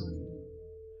suicide,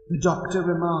 the doctor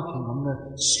remarking on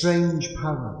the strange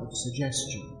power of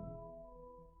suggestion.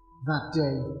 That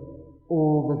day,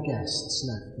 all the guests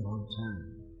left the hotel.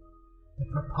 The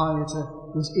proprietor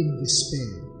was in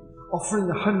despair, offering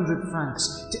 100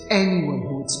 francs to anyone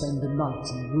who would spend the night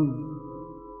in the room.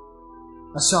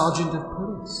 A sergeant of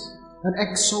police, an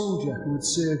ex-soldier who had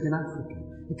served in Africa,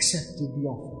 accepted the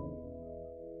offer.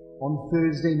 On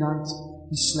Thursday night,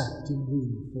 he slept in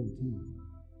room 14.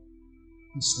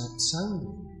 He slept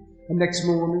soundly, and next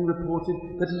morning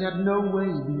reported that he had no way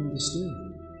been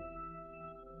disturbed.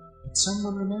 But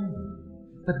someone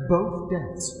remembered that both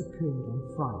deaths occurred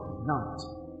on Friday night,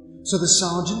 so the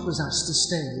sergeant was asked to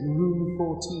stay in room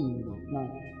 14 that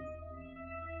night.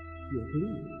 He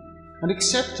agreed, and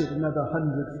accepted another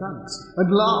 100 francs,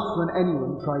 and laughed when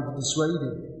anyone tried to dissuade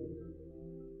him.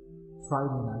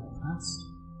 Friday night passed,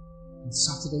 and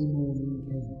Saturday morning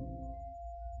came.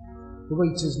 The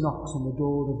waiter's knocks on the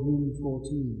door of room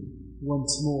 14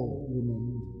 once more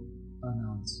remained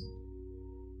unanswered.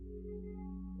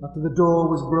 After the door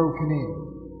was broken in,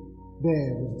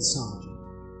 there was the sergeant,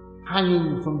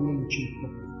 hanging from the ancient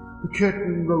hook, the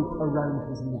curtain rope around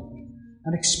his neck,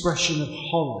 an expression of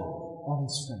horror on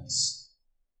his face.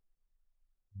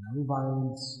 No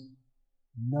violence,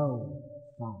 no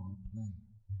foul play.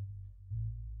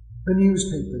 The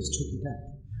newspapers took it up,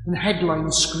 and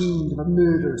headlines screamed of a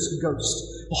murderous ghost,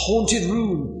 a haunted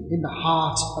room in the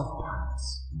heart of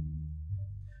Paris.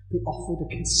 They offered a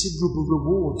considerable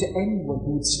reward to anyone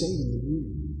who would stay in the room.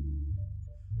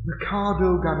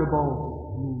 Ricardo Garibaldi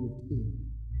moved in.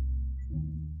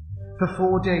 For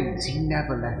 4 days he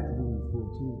never left room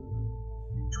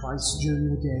 14. Twice during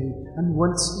the day and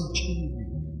once each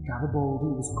evening,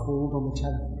 Garibaldi was called on the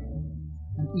telephone,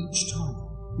 and each time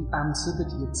he answered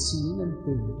that he had seen and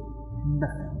heard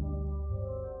nothing.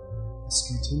 This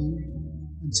continued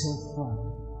until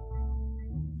Friday.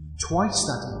 Twice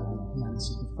that evening he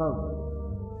answered the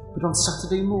phone, but on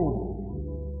Saturday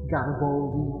morning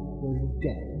Garibaldi was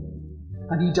dead,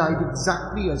 and he died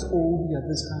exactly as all the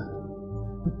others had,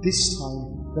 but this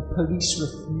time the police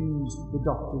refused the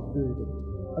doctor's verdict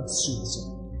of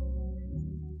suicide.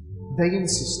 They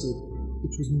insisted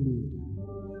it was murder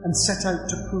and set out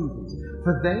to prove it,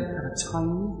 for they had a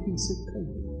tiny piece of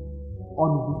paper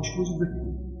on which was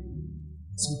written,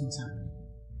 "Something's happening.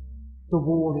 The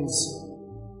war is..."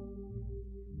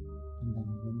 and then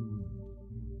one word: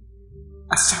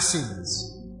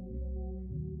 "Assassins."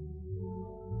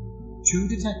 Two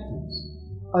detectives,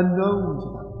 unknown to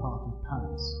that part of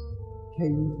Paris,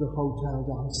 came to the Hotel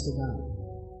d'Amsterdam.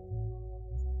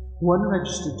 One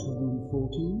registered to room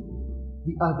 14,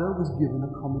 the other was given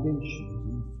accommodation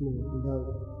on the floor below.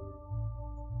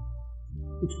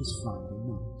 It was Friday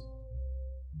night.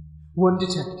 One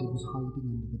detective was hiding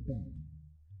under the bed,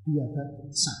 the other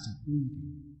sat up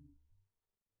reading.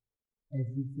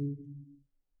 Everything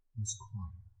was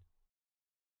quiet.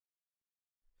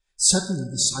 Suddenly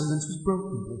the silence was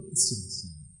broken by a hissing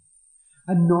sound,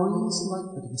 a noise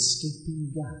like that of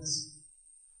escaping gas.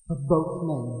 But both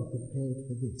men were prepared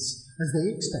for this, as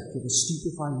they expected a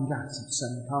stupefying gas of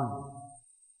some kind.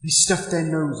 They stuffed their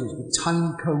noses with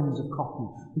tiny cones of cotton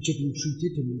which had been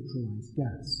treated to neutralize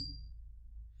gas.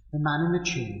 The man in the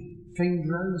chair feigned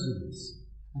drowsiness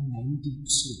and then deep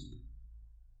sleep.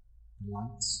 The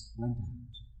lights went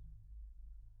out.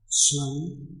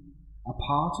 Slowly, a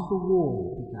part of the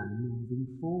wall began moving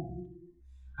forward,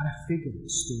 and a figure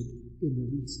stood in the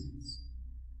recess.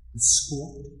 A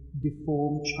squat,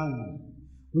 deformed Chinaman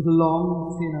with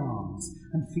long, thin arms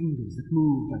and fingers that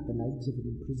moved like the legs of an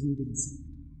imprisoned insect.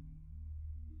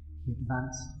 He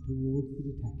advanced towards the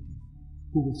detective,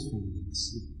 who was feigning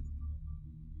sleep.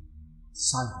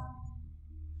 Silent,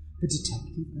 the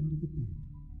detective under the bed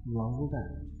rolled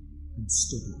out and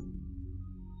stood up.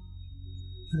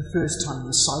 For the first time,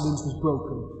 the silence was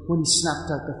broken when he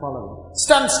snapped out the following: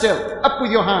 "Stand still! Up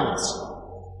with your hands!"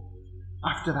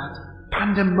 After that,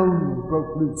 pandemonium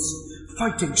broke loose.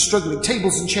 Fighting, struggling,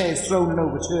 tables and chairs thrown and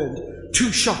overturned.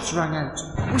 2 shots rang out.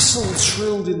 Whistles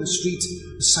shrilled in the street,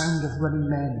 the sound of running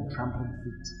men and trampling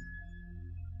feet.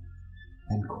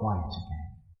 Then quiet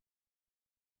again.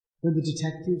 When the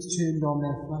detectives turned on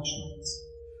their flashlights,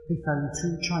 they found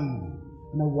 2 Chinamen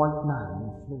and a white man on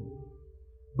the floor.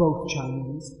 Both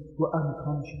Chinese were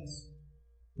unconscious.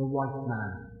 The white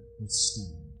man was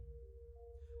stunned.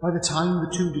 By the time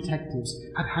the 2 detectives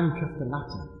had handcuffed the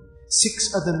latter,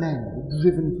 6 other men were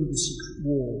driven through the secret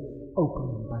wall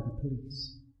opened by the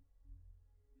police.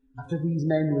 After these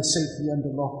men were safely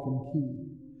under lock and key,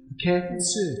 a careful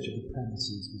search of the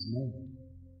premises was made.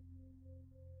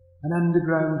 An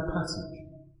underground passage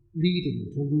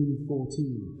leading to room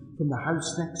 14 from the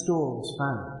house next door was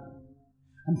found,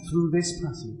 and through this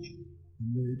passage the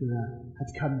murderer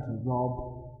had come to rob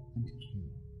and kill.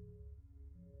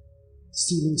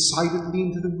 Stealing silently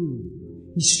into the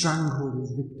room, he strangled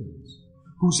his victims,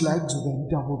 whose legs were then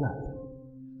doubled up,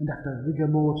 and after rigor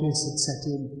mortis had set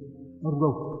in, a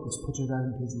rope was put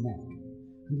around his neck,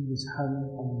 and he was hung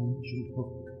on the ancient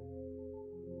hook.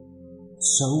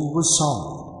 So was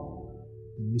solved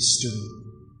the mystery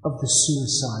of the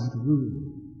suicide room.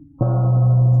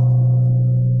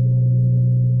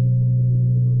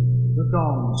 The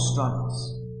gong strikes.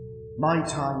 My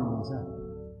time is up.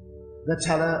 The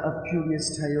teller of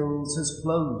curious tales has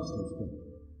closed his book.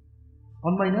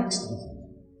 On my next visit,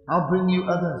 I'll bring you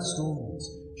other stories,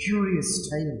 curious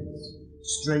tales,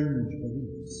 strange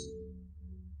beliefs.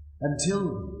 Until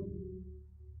then,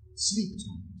 sleep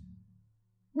tight.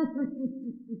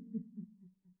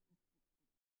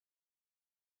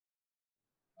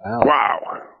 Wow.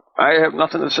 I have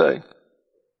nothing to say.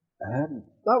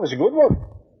 That was a good one.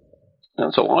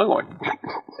 That's a long one.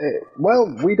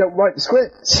 Well, we don't write the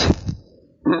scripts.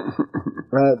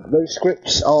 Those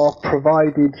scripts are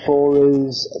provided for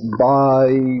us by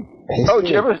history. Oh, did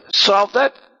you ever solve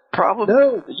that problem?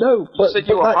 No. You said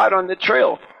you were hot on the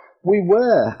trail. We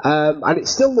were, and it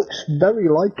still looks very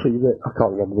likely that... I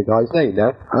can't remember the guy's name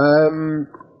now.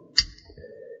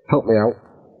 Help me out.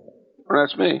 Well,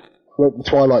 that's me. Wrote The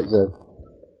Twilight Zone.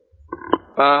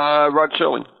 Rod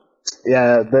Serling.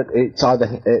 Yeah, but it's either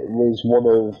it was one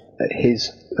of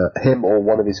him or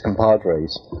one of his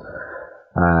compadres.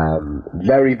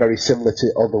 Very, very similar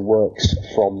to other works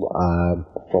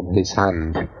from his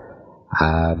hand,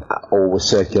 all were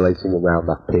circulating around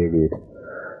that period,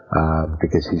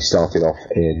 because he started off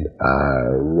in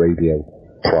radio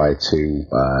prior to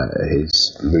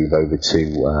his move over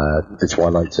to the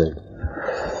Twilight Zone.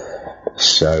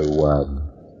 So,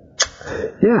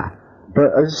 yeah.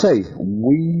 But as I say,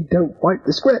 we don't write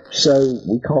the script, so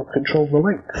we can't control the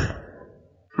length.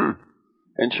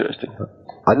 Interesting.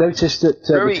 I noticed that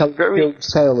the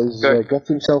Tale has got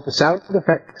himself a sound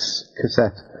effects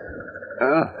cassette.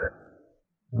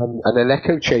 And an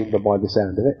echo chamber by the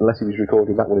sound of it, unless he was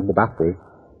recording that one in the bathroom.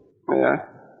 Yeah.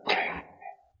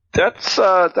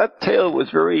 That tale was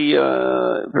very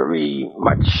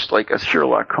much like a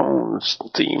Sherlock Holmes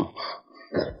theme.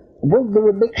 Well, they're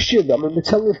a mixture. I mean, the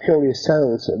Tale of Curious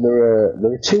Tales, there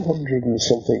are 200 and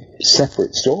something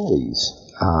separate stories.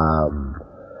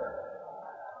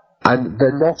 And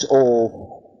they're not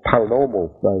all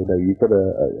paranormal. No, you've got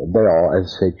they are, as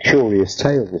I say, curious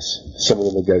tales. Some of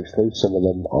them are ghostly, some of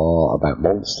them are about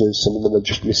monsters, some of them are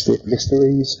just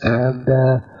mysteries, and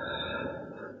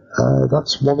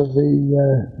that's one of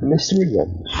the mystery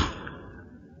ones.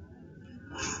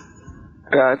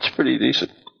 Yeah, it's pretty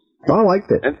decent. I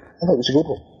liked it. I thought it was a good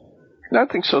one. I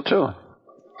think so too.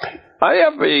 I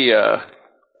have a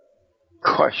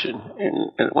question,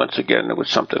 and once again, it was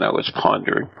something I was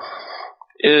pondering.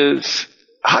 Is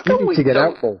how come we to get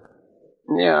out there?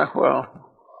 Yeah, well,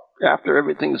 after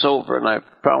everything's over and I've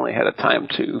finally had a time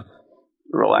to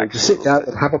relax, to sit down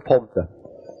and have a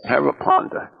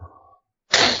ponder.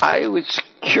 I was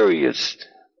curious.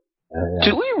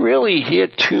 Do we really hear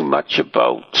too much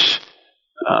about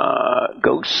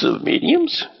ghosts of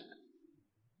mediums?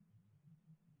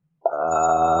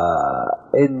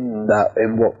 In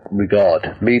what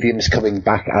regard? Mediums coming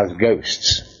back as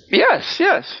ghosts? Yes.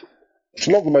 It's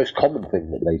not the most common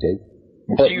thing that they do.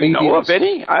 But do you know of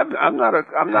any? I'm not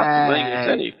familiar with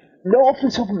any. Not off the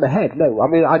top of my head, no. I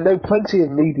mean, I know plenty of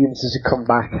mediums that have come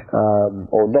back,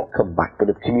 or not come back, but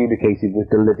have communicated with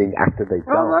the living after they've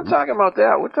died. No, I'm not talking about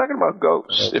that. We're talking about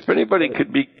ghosts. If anybody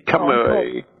could become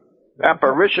a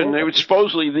apparition, they would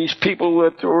supposedly these people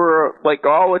that were like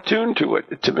all attuned to it.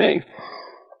 To me,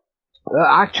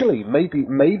 actually, maybe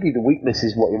the weakness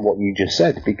is in what you just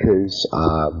said, because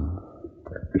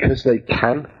they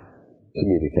can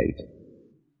communicate.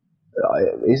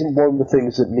 Isn't one of the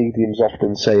things that mediums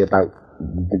often say about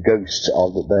the ghosts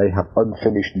are that they have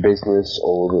unfinished business,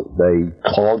 or that they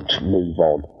can't move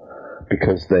on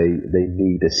because they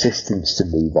need assistance to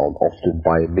move on, often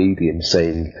by a medium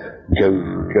saying,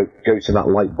 go to that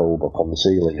light bulb up on the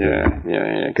ceiling.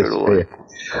 Yeah, good Lord.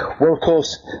 Well, of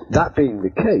course, that being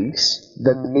the case,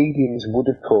 then the mediums would,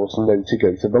 of course, know to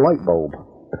go to the light bulb.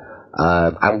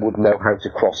 And would know how to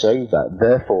cross over.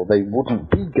 Therefore, they wouldn't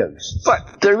be ghosts.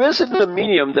 But there isn't a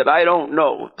medium that I don't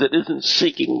know that isn't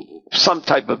seeking some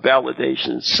type of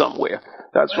validation somewhere.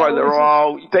 That's why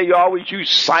they always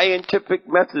use scientific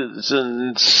methods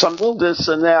and some this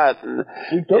and that. And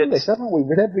we've done this, haven't we?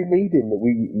 With every medium that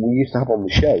we used to have on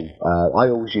the show, I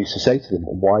always used to say to them,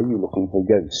 "Why are you looking for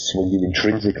ghosts when you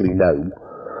intrinsically know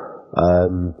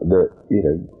that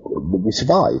we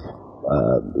survive?"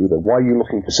 Why are you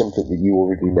looking for something that you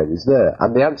already know is there?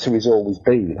 And the answer has always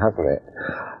been, hasn't it?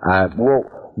 Well,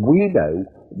 we know,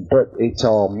 but it's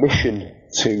our mission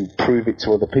to prove it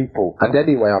to other people. And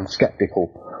anyway, I'm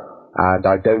sceptical, and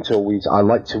I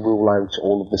like to rule out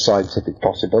all of the scientific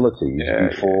possibilities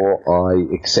before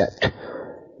I accept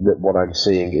that what I'm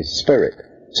seeing is spirit.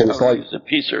 So it's like use a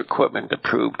piece of equipment to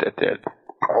prove that they're...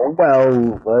 Oh,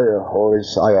 well, or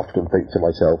as I often think to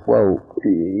myself, well,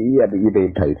 yeah, but you're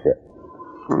being paid for it.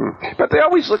 But they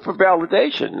always look for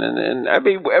validation, and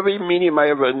every medium I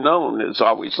ever known is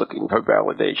always looking for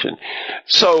validation.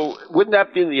 So wouldn't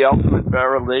that be the ultimate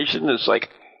validation? It's like,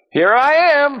 here I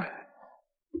am.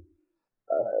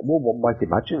 Well, one might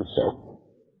imagine so.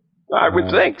 I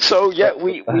would think so, yet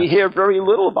we hear very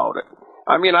little about it.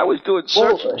 I mean, I was doing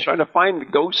searching, trying to find the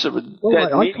ghosts of a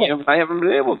dead medium, and I haven't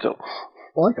been able to.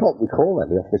 Well, I can't recall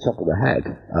any off the top of the head.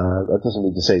 That doesn't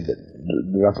mean to say that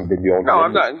there hasn't been the odd... No,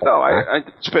 I'm not. No, I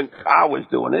spent hours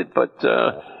doing it, but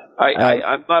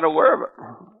I'm not aware of it.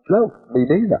 No, me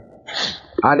neither.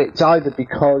 And it's either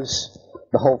because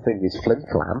the whole thing is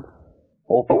flim-flam,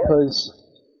 or because...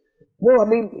 Well, I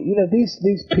mean,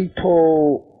 these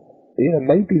people,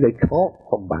 maybe they can't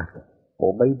come back,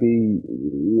 or maybe,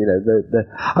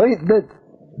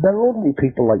 they're ordinary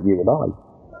people like you and I.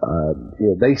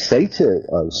 They say to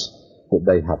us that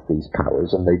they have these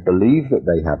powers, and they believe that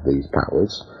they have these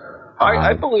powers.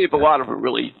 I believe a lot of them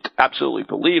really absolutely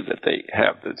believe that they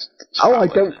have this. I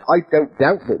don't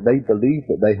doubt that they believe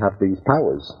that they have these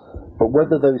powers, but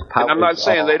whether those powers... And I'm not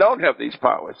saying they don't have these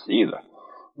powers either.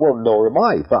 Well, nor am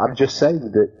I, but I'm just saying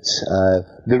that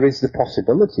there is the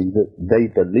possibility that they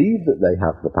believe that they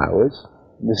have the powers,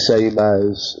 the same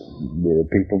as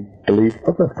people believe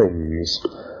other things.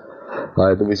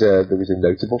 There was a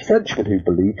notable Frenchman who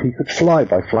believed he could fly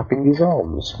by flapping his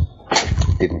arms.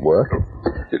 Didn't work.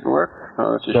 Didn't work?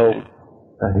 Oh, that's a shame.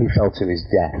 He fell to his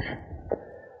death.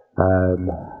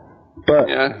 But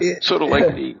yeah, sort of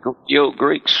like the old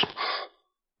Greeks.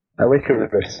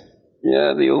 Icarus.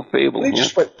 Yeah, the old fable. He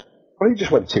just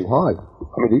went too high.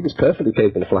 I mean, he was perfectly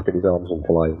capable of flapping his arms and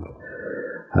flying.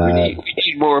 We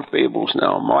need more fables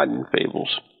now, modern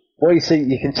fables. Well, you see,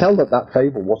 you can tell that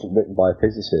fable wasn't written by a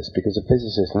physicist, because a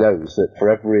physicist knows that for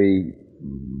every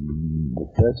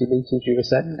 30 meters you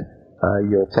ascend,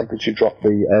 your temperature drops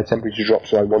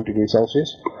by 1 degree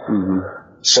Celsius. Mm-hmm.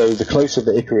 So the closer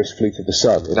the Icarus flew to the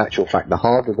sun, in actual fact, the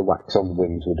harder the wax on the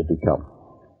wings would have become.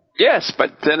 Yes,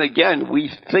 but then again, we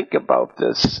think about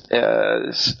this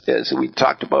as we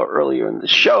talked about earlier in the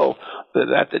show, that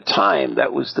at the time,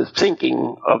 that was the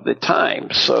thinking of the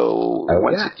time. So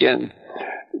again,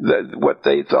 what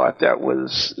they thought that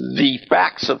was the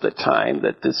facts of the time,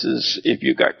 that this is, if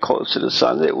you got close to the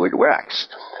sun, it would wax.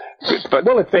 But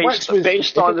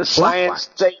based on the science,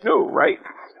 they knew, right?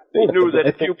 They knew that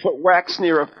if you put wax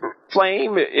near a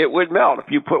flame, it would melt.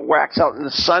 If you put wax out in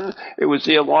the sun, it was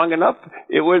there long enough,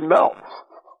 it would melt.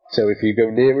 So if you go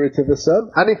nearer to the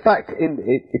sun, and in fact,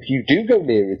 if you do go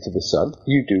nearer to the sun,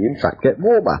 you do in fact get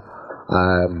warmer.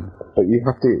 But you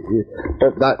have to.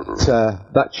 But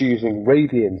that's using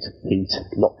radiant heat,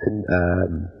 not.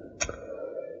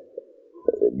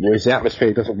 Whereas the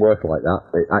atmosphere doesn't work like that.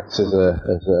 It acts as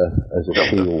a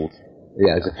shield.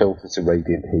 Yeah, as a filter to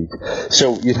radiant heat.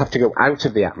 So you'd have to go out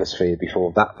of the atmosphere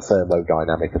before that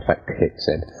thermodynamic effect kicks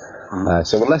in.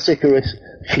 So unless Icarus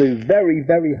flew very,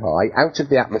 very high out of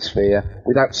the atmosphere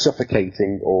without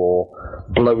suffocating or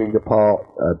blowing apart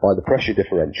by the pressure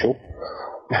differential,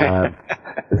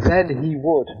 then he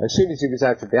would, as soon as he was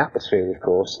out of the atmosphere, of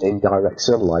course, in direct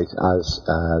sunlight, as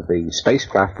the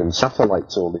spacecraft and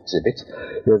satellites all exhibit,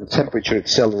 the temperature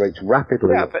accelerates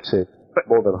rapidly up to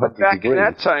more than 100 back degrees. In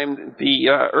that time, the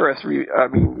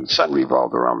the sun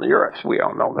revolved around the Earth. We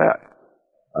all know that.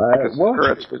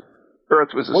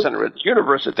 Earth was the center of the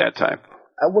universe at that time.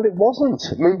 Well, it wasn't.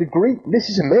 I mean, this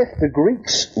is a myth. The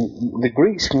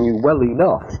Greeks knew well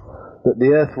enough that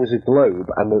the Earth was a globe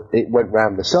and that it went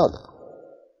round the sun.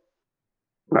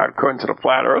 Not according to the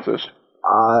flat earthers.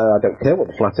 I don't care what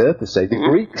the flat earthers say.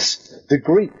 The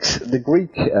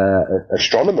Greek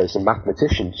astronomers and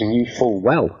mathematicians knew full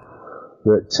well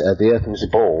that the Earth was a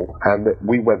ball and that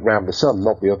we went round the sun,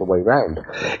 not the other way round.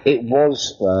 The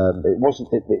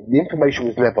information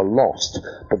was never lost,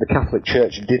 but the Catholic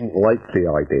Church didn't like the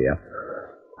idea,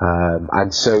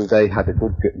 and so they had a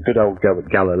good old go at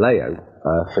Galileo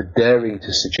for daring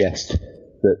to suggest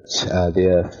that the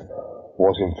Earth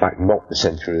was in fact not the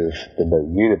centre of the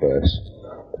known universe,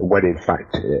 when in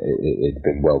fact it had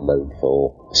been well known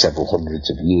for several hundreds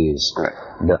of years,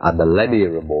 a millennia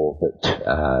or more, that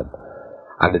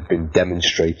and had been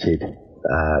demonstrated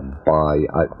by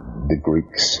the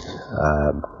Greeks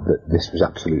that this was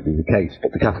absolutely the case.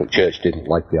 But the Catholic Church didn't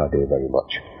like the idea very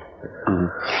much.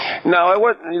 Now,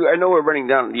 I know we're running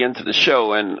down at the end of the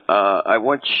show, and I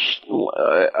would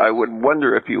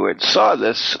wonder if you had saw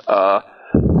this,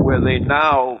 where they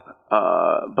now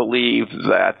believe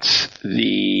that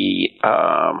the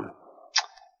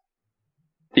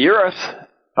Earth,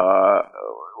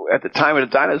 at the time of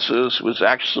the dinosaurs, was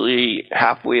actually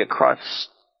halfway across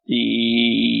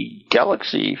the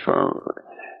galaxy. From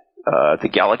the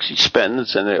galaxy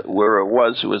spins, and where it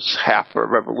was half a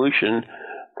revolution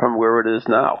from where it is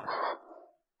now.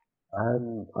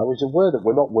 I was aware that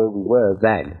we're not where we were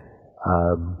then.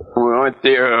 We went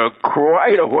there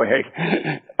quite a way.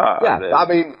 I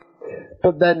mean,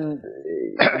 but then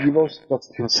you've also got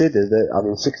to consider that, I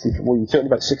mean, you're talking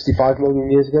about 65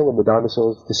 million years ago when the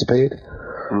dinosaurs disappeared.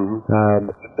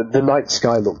 The night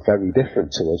sky looked very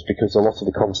different to us because a lot of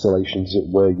the constellations that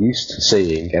we're used to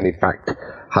seeing, and in fact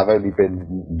have only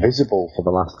been visible for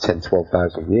the last 10,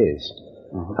 12,000 years,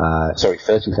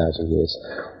 30,000 years,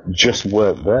 just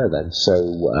weren't there then. So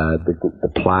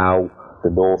the Plough, the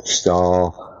North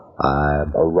Star,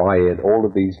 Orion, all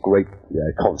of these great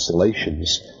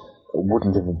constellations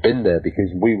wouldn't have been there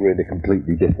because we were in a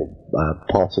completely different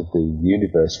part of the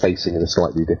universe, facing in a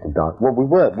slightly different direction. Well,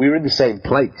 we were in the same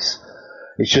place.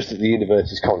 It's just that the universe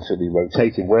is constantly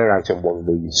rotating. We're out on one of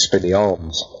these spinny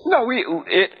arms. No,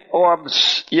 it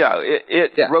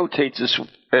rotates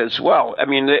as well. I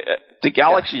mean, the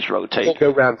galaxies rotate. They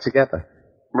go round together,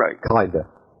 right? Kinda.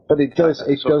 But it does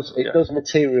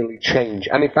materially change.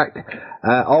 And in fact,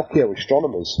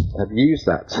 archaeoastronomers have used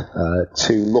that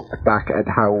to look back at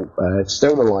how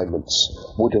stone alignments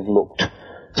would have looked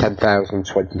 10,000,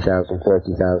 20,000,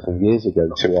 30,000 years ago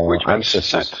to our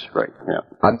ancestors. Sense. Right, yeah.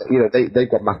 And, they've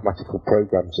got mathematical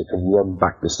programs that can run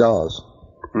back the stars.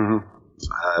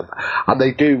 And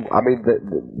they do, I mean,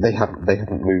 they haven't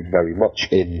moved very much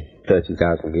in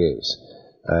 30,000 years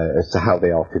as to how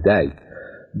they are today.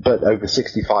 but over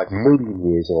 65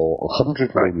 million years or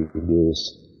 100 million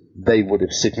years, they would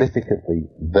have significantly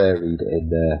varied in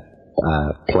their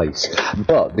place.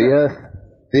 But the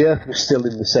Earth was still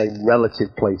in the same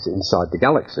relative place inside the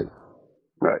galaxy.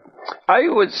 Right. I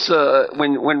was,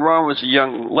 when Ron was a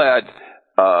young lad,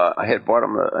 I had bought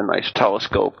him a nice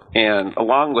telescope, and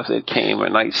along with it came a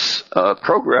nice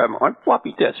program on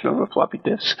floppy disks. Remember floppy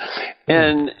disks?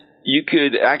 And you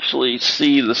could actually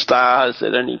see the stars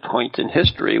at any point in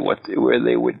history, where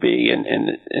they would be, and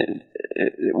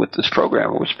with this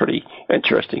program, it was pretty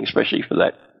interesting, especially for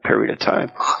that period of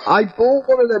time. I bought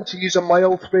one of them to use on my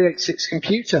old 386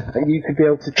 computer, and you could be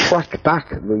able to track back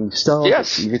the stars.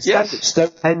 Yes, you could stand at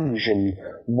Stonehenge and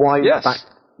wind back.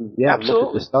 Yeah, absolutely.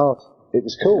 Look at the stars. It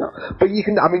was cool. But you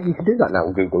can do that now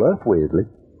on Google Earth, weirdly.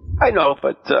 I know,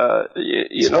 but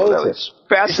you know, that was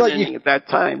fascinating at that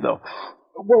time, though.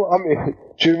 Well, I mean,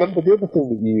 do you remember the other thing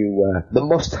that the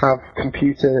must-have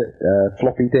computer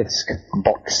floppy disk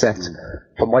box set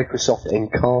for Microsoft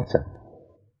Encarta?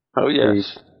 Oh,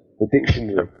 yes. The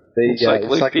dictionary. The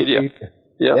encyclopedia.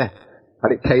 Yeah.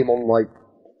 And it came on like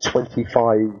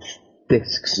 25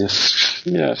 discs.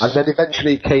 Yes. And then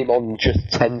eventually it came on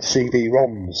just 10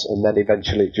 CD-ROMs, and then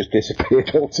eventually it just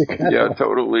disappeared altogether. Yeah,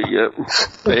 totally, yeah.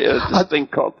 They had this thing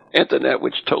called Internet,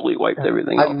 which totally wiped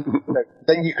everything out.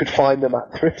 Then you could find them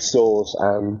at thrift stores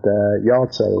and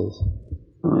yard sales.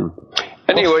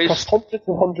 Anyways. Cost hundreds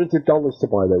and hundreds of dollars to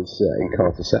buy those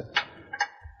Encarta sets.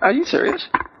 Are you serious?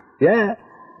 Yeah.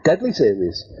 Deadly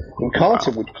serious.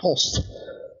 Encarta would cost...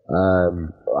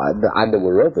 and there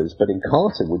were others, but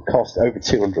Encarta would cost over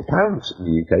 £200 in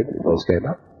the UK when it first came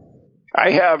out.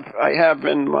 I have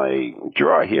in my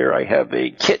drawer here, I have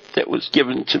a kit that was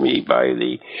given to me by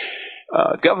the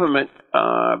government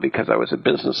because I was a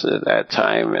business at that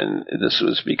time, and this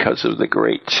was because of the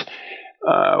great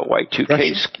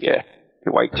Y2K scare.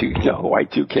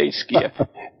 Y2K scare.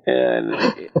 And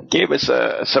it gave us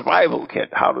a survival kit,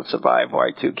 how to survive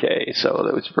Y2K, so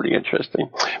that was pretty interesting.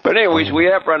 But anyways, we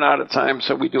have run out of time,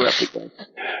 so we do have to go.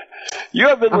 You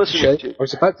have been listening to... I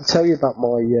was about to tell you about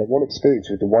my one experience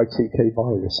with the Y2K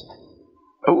virus.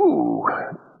 Ooh,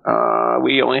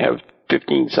 we only have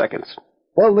 15 seconds.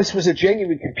 Well, this was a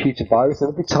genuine computer virus,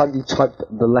 and every time you typed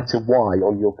the letter Y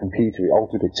on your computer, it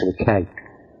altered it to a K.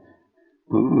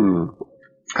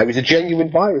 It was a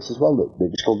genuine virus as well. It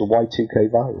was called the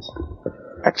Y2K virus.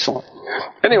 Excellent.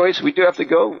 Anyways, we do have to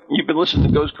go. You've been listening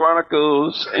to Ghost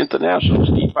Chronicles International.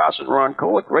 Steve Foss and Ron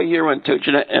Kolick right here on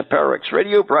TogiNet and PowerX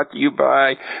Radio, brought to you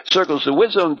by Circles of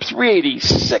Wisdom,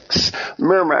 386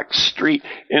 Merrimack Street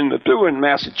in Methuen,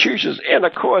 Massachusetts, and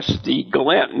of course the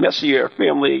Gallant Messier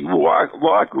Family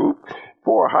Law Group,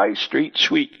 4 High Street,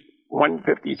 Suite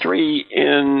 153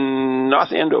 in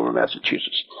North Andover,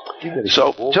 Massachusetts.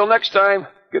 So, till next time,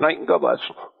 good night and God bless.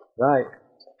 Right.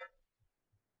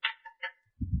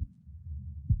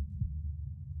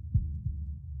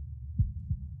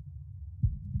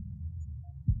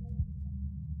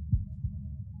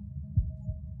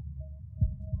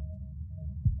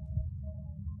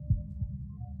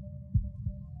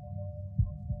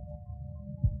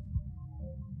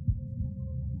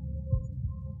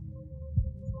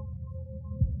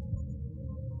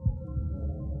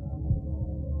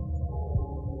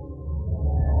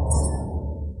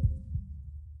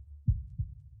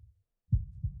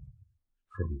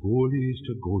 From ghoulies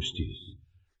to ghosties,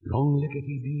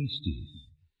 long-leggedy beasties,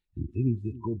 and things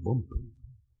that go bumping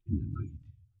in the night.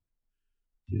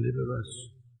 Deliver us,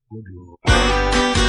 good Lord.